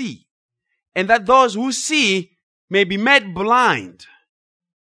may see, and that those who see may be made blind."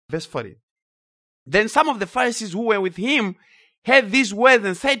 Verse 40. Then some of the Pharisees who were with him heard these words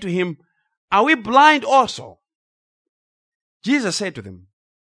and said to him, "Are we blind also?" Jesus said to them,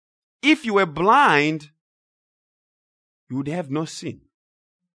 "If you were blind, you would have no sin.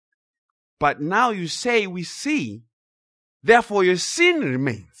 But now you say we see, therefore your sin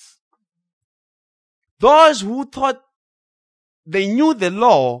remains." Those who thought they knew the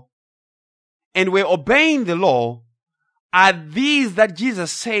law and were obeying the law are these that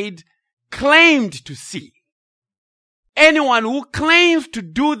Jesus said claimed to see. Anyone who claims to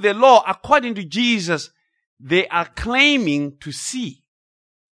do the law according to Jesus, they are claiming to see.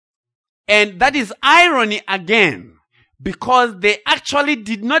 And that is irony again, because they actually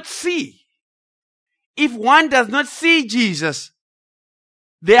did not see. If one does not see Jesus,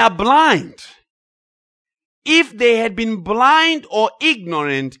 they are blind. If they had been blind or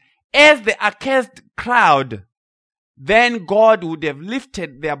ignorant as the accursed crowd, then God would have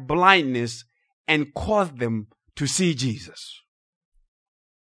lifted their blindness and caused them to see Jesus.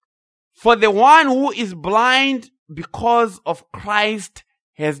 For the one who is blind because of Christ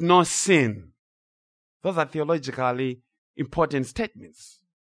has no sin. Those are theologically important statements.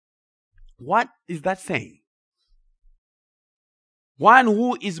 What is that saying? One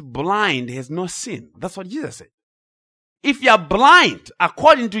who is blind has no sin. That's what Jesus said. If you are blind,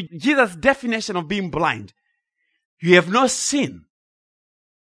 according to Jesus' definition of being blind, you have no sin.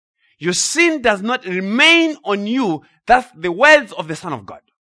 Your sin does not remain on you. That's the words of the Son of God.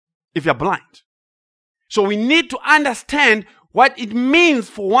 If you're blind. So we need to understand what it means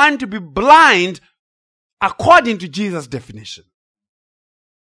for one to be blind according to Jesus' definition.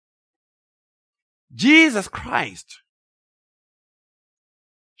 Jesus Christ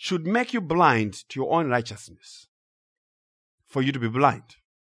should make you blind to your own righteousness for you to be blind.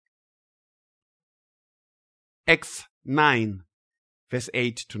 Acts 9, verse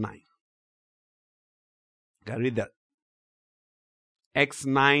 8 to 9. Can I read that? Acts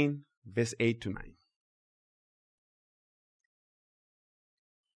 9, verse 8 to 9.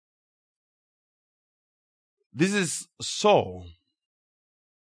 This is Saul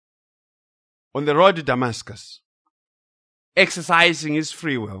on the road to Damascus, exercising his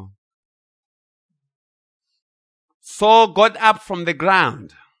free will. Saul got up from the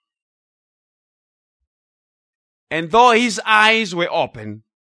ground, and though his eyes were open,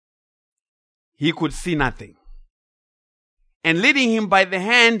 he could see nothing. And leading him by the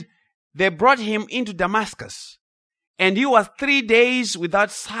hand, they brought him into Damascus. And he was 3 days without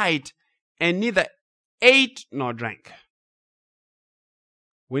sight, and neither ate nor drank.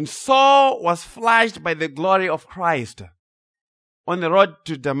 When Saul was flashed by the glory of Christ on the road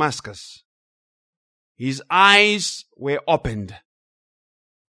to Damascus, his eyes were opened,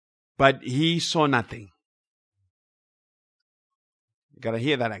 but he saw nothing. You gotta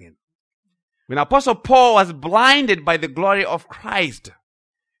hear that again. When Apostle Paul was blinded by the glory of Christ,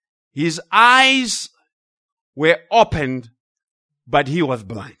 his eyes were opened, but he was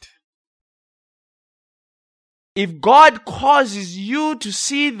blind. If God causes you to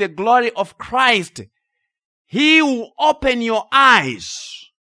see the glory of Christ, He will open your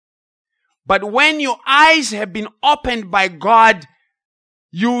eyes. But when your eyes have been opened by God,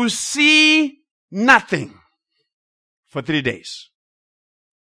 you see nothing for 3 days.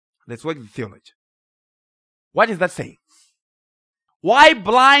 Let's work the theology. What is that saying? Why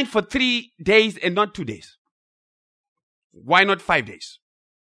blind for 3 days and not 2 days? Why not 5 days?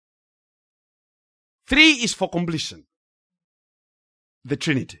 3 is for completion. The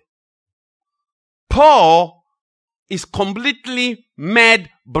Trinity. Paul is completely mad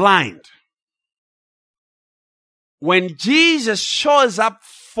blind. When Jesus shows up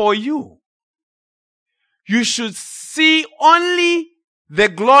for you, you should see only the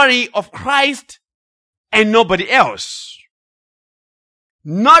glory of Christ and nobody else.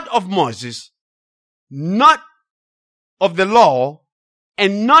 Not of Moses, not of the law,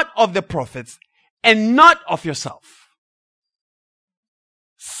 and not of the prophets, and not of yourself.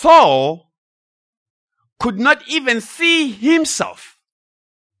 Saul could not even see himself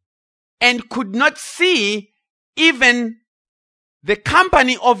and could not see even the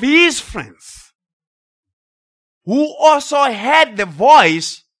company of his friends, who also heard the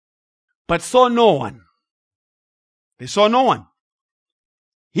voice but saw no one. They saw no one.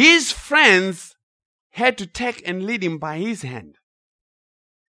 His friends had to take and lead him by his hand.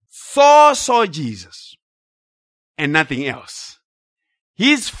 Saul saw Jesus and nothing else.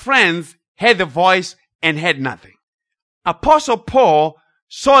 His friends heard the voice and had nothing. Apostle Paul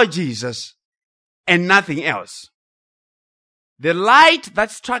saw Jesus and nothing else. The light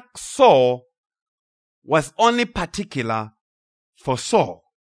that struck Saul was only particular for Saul.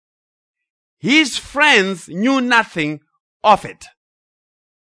 His friends knew nothing of it.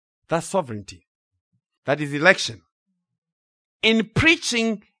 That's sovereignty. That is election. In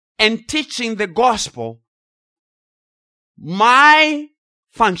preaching and teaching the gospel, my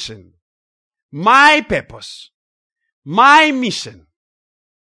function, my purpose, my mission,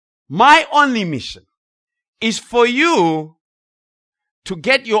 my only mission is for you to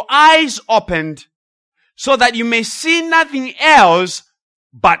get your eyes opened so that you may see nothing else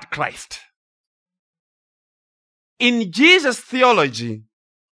but Christ. In Jesus' theology,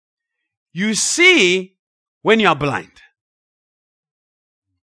 you see when you are blind,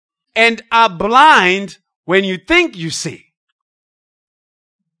 and are blind when you think you see.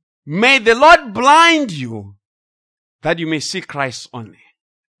 May the Lord blind you that you may see Christ only.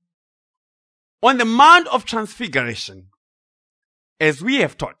 On the Mount of Transfiguration, as we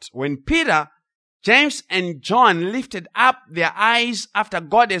have taught, when Peter, James, and John lifted up their eyes after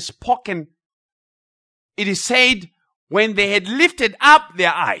God had spoken, it is said, when they had lifted up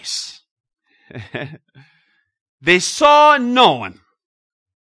their eyes, They saw no one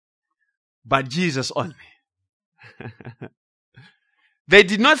but Jesus only. They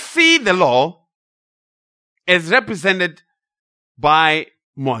did not see the law as represented by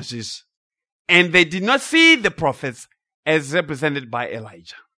Moses, and they did not see the prophets as represented by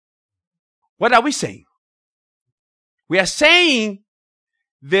Elijah. What are we saying? We are saying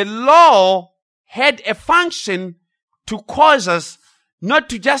the law had a function to cause us not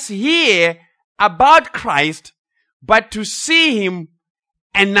to just hear about Christ, but to see him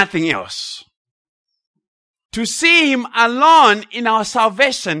and nothing else. To see him alone in our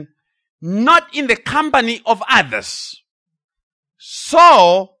salvation, not in the company of others.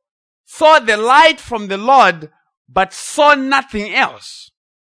 Saw the light from the Lord, but saw nothing else.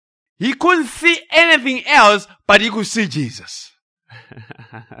 He couldn't see anything else, but he could see Jesus.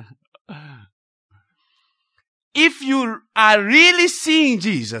 If you are really seeing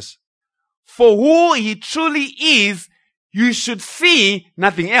Jesus for who he truly is, you should see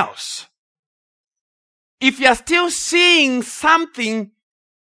nothing else. If you are still seeing something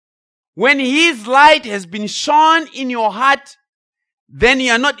when his light has been shone in your heart, then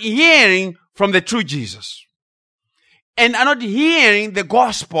you are not hearing from the true Jesus. And are not hearing the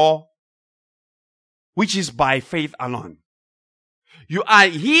gospel, which is by faith alone. You are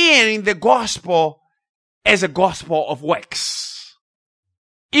hearing the gospel as a gospel of works.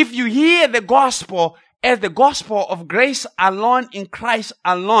 If you hear the gospel as the gospel of grace alone in Christ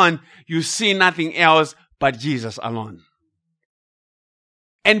alone, you see nothing else but Jesus alone.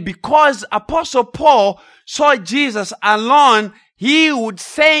 And because Apostle Paul saw Jesus alone, he would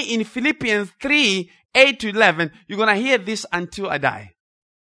say in Philippians 3:8-11, you're going to hear this until I die.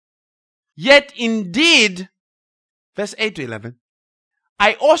 Yet indeed, verse 8-11,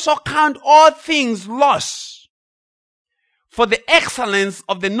 I also count all things loss for the excellence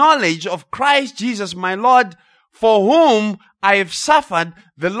of the knowledge of Christ Jesus my Lord, for whom I have suffered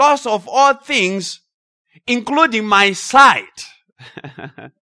the loss of all things, including my sight.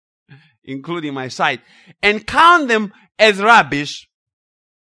 Including my sight. And count them as rubbish.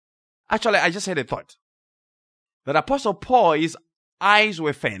 Actually, I just had a thought. That Apostle Paul, his eyes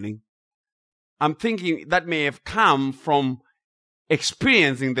were failing. I'm thinking that may have come from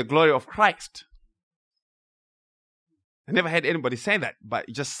experiencing the glory of Christ. I never had anybody say that, but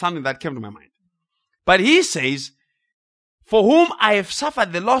it's just something that came to my mind. But he says, for whom I have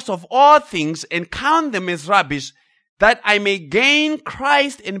suffered the loss of all things and count them as rubbish, that I may gain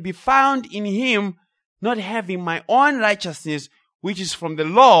Christ and be found in him, not having my own righteousness, which is from the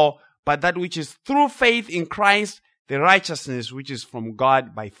law, but that which is through faith in Christ, the righteousness which is from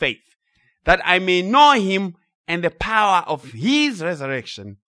God by faith, that I may know him and the power of his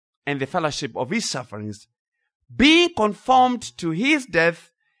resurrection and the fellowship of his sufferings, being conformed to his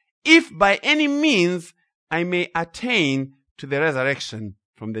death, if by any means I may attain to the resurrection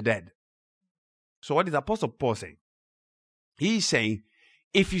from the dead. So what is Apostle Paul saying? He's saying,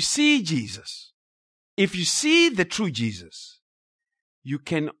 if you see Jesus, if you see the true Jesus, you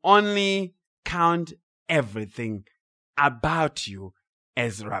can only count everything about you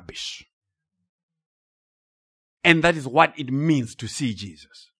as rubbish. And that is what it means to see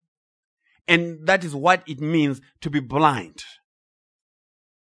Jesus. And that is what it means to be blind.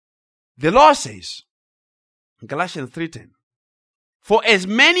 The law says, in Galatians 3:10, for as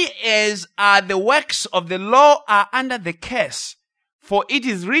many as are the works of the law are under the curse, for it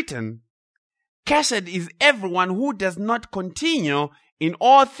is written, cursed is everyone who does not continue in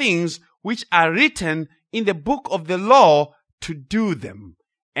all things which are written in the book of the law to do them.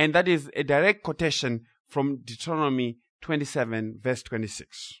 And that is a direct quotation from Deuteronomy 27 verse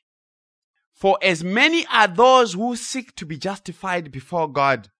 26. For as many are those who seek to be justified before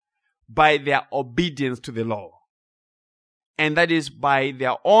God by their obedience to the law, and that is by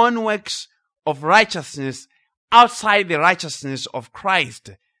their own works of righteousness outside the righteousness of Christ,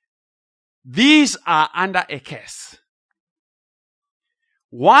 these are under a curse.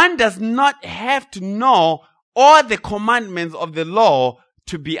 One does not have to know all the commandments of the law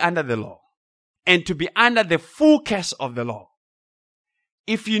to be under the law and to be under the full curse of the law.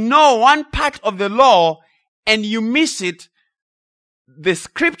 If you know one part of the law and you miss it, the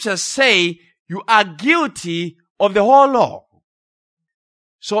scriptures say you are guilty of the whole law.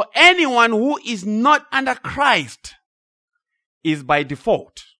 So anyone who is not under Christ is by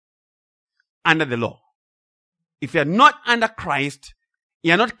default under the law. If you are not under Christ,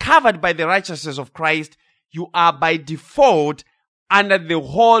 you are not covered by the righteousness of Christ, you are by default under the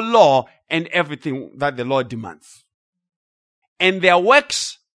whole law and everything that the law demands. And their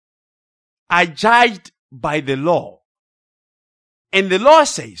works are judged by the law. And the law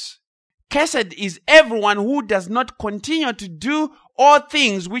says, Cursed is everyone who does not continue to do all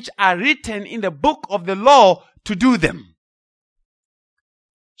things which are written in the book of the law to do them.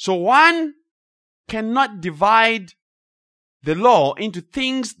 So one cannot divide the law into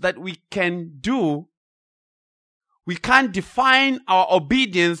things that we can do. We can't define our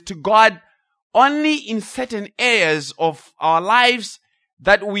obedience to God only in certain areas of our lives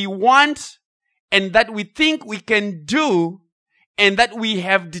that we want and that we think we can do and that we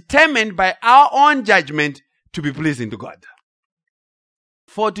have determined by our own judgment to be pleasing to God.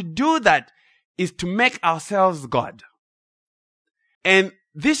 For to do that is to make ourselves God. And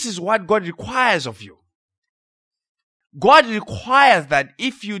this is what God requires of you. God requires that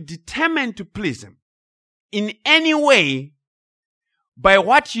if you determine to please Him in any way by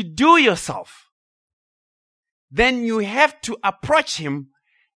what you do yourself, then you have to approach Him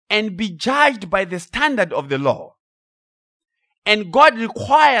and be judged by the standard of the law. And God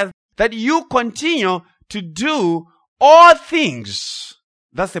requires that you continue to do all things.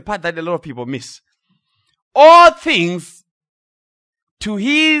 That's the part that a lot of people miss. All things to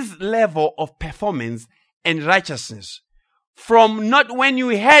His level of performance and righteousness. From not when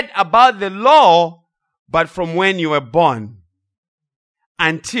you heard about the law, but from when you were born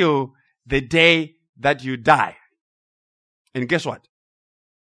until the day that you die. And guess what?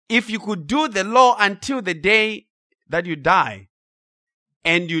 If you could do the law until the day that you die,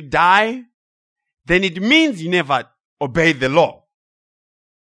 and you die, then it means you never obeyed the law.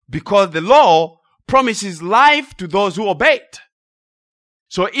 Because the law promises life to those who obey it.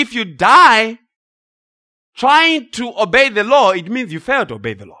 So if you die trying to obey the law, it means you failed to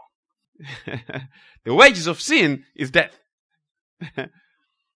obey the law. The wages of sin is death.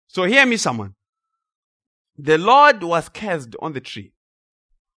 So hear me, someone. The Lord was cursed on the tree.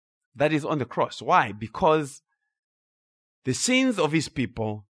 That is on the cross. Why? Because the sins of His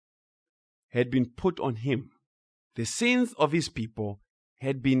people had been put on Him. The sins of His people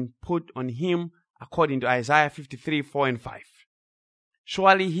had been put on Him according to Isaiah 53, 4 and 5.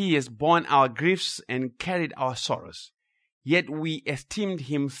 Surely He has borne our griefs and carried our sorrows. Yet we esteemed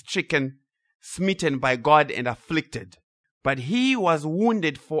Him stricken, smitten by God and afflicted. But He was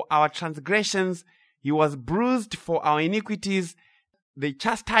wounded for our transgressions. He was bruised for our iniquities. The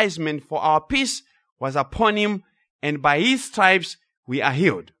chastisement for our peace was upon Him, and by His stripes we are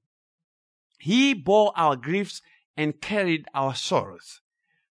healed. He bore our griefs and carried our sorrows.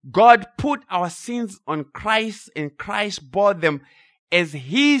 God put our sins on Christ, and Christ bore them as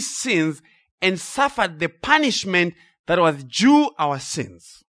His sins and suffered the punishment that was due our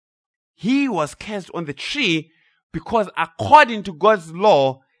sins. He was cursed on the tree because according to God's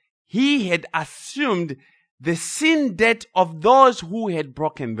law, He had assumed the sin debt of those who had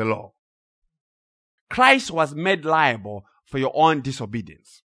broken the law. Christ was made liable for your own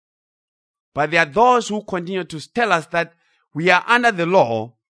disobedience. But there are those who continue to tell us that we are under the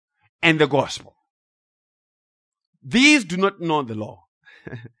law and the gospel. These do not know the law.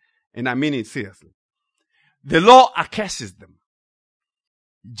 And I mean it seriously. The law accuses them.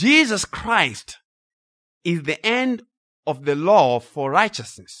 Jesus Christ is the end of the law for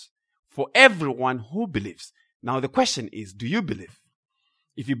righteousness for everyone who believes. Now the question is, do you believe?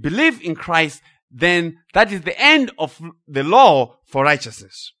 If you believe in Christ, then that is the end of the law for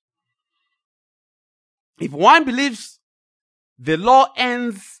righteousness. If one believes, the law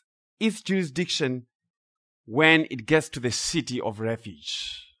ends its jurisdiction when it gets to the city of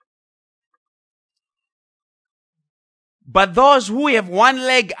refuge. But those who have one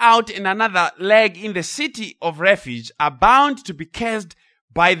leg out and another leg in the city of refuge are bound to be cursed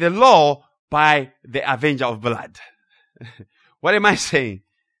by the law, by the avenger of blood. What am I saying?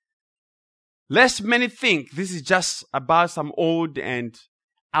 Lest many think this is just about some old and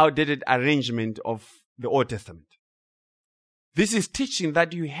outdated arrangement of the Old Testament. This is teaching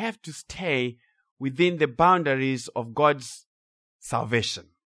that you have to stay within the boundaries of God's salvation.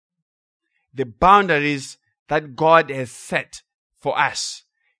 The boundaries that God has set for us.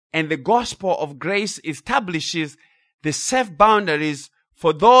 And the gospel of grace establishes the safe boundaries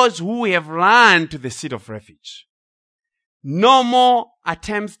for those who have run to the seat of refuge. No more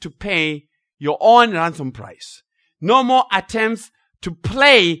attempts to pay your own ransom price. No more attempts to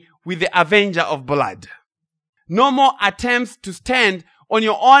play with the avenger of blood. No more attempts to stand on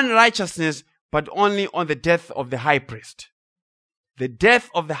your own righteousness, but only on the death of the high priest. The death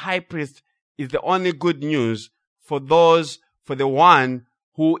of the high priest is the only good news for the one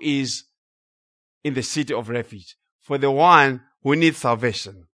who is in the city of refuge, for the one who needs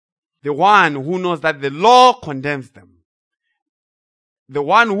salvation, the one who knows that the law condemns them, the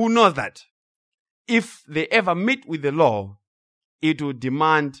one who knows that if they ever meet with the law, it will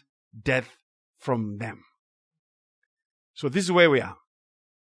demand death from them. So this is where we are.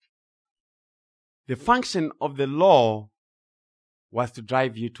 The function of the law was to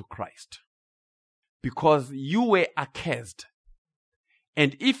drive you to Christ, because you were accursed.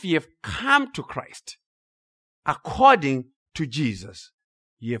 And if you have come to Christ according to Jesus,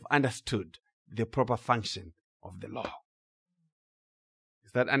 you have understood the proper function of the law.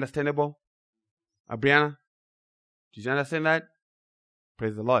 Is that understandable? Abriana, did you understand that?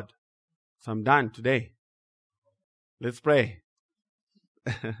 Praise the Lord. So I'm done today. Let's pray.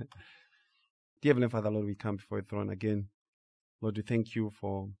 Dear Heavenly Father, Lord, we come before your throne again. Lord, we thank you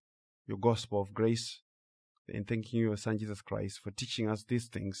for your gospel of grace, and thanking you, your Son Jesus Christ, for teaching us these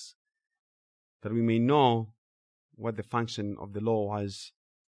things, that we may know what the function of the law was,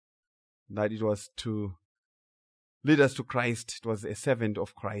 that it was to lead us to Christ. It was a servant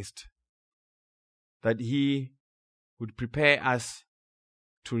of Christ, that he would prepare us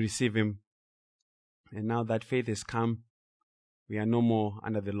to receive him. And now that faith has come, we are no more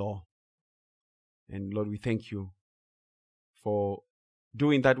under the law. And Lord, we thank you for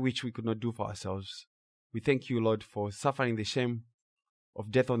doing that which we could not do for ourselves. We thank you, Lord, for suffering the shame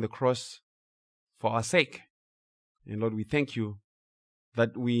of death on the cross for our sake. And Lord, we thank you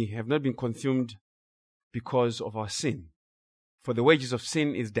that we have not been consumed because of our sin. For the wages of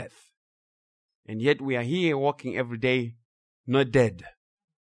sin is death. And yet we are here walking every day, not dead,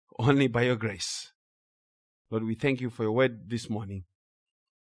 only by your grace. Lord, we thank you for your word this morning.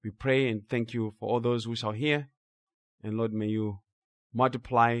 We pray and thank you for all those who shall hear. And Lord, may you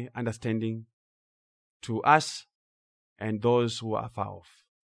multiply understanding to us and those who are far off.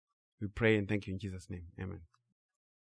 We pray and thank you in Jesus' name. Amen.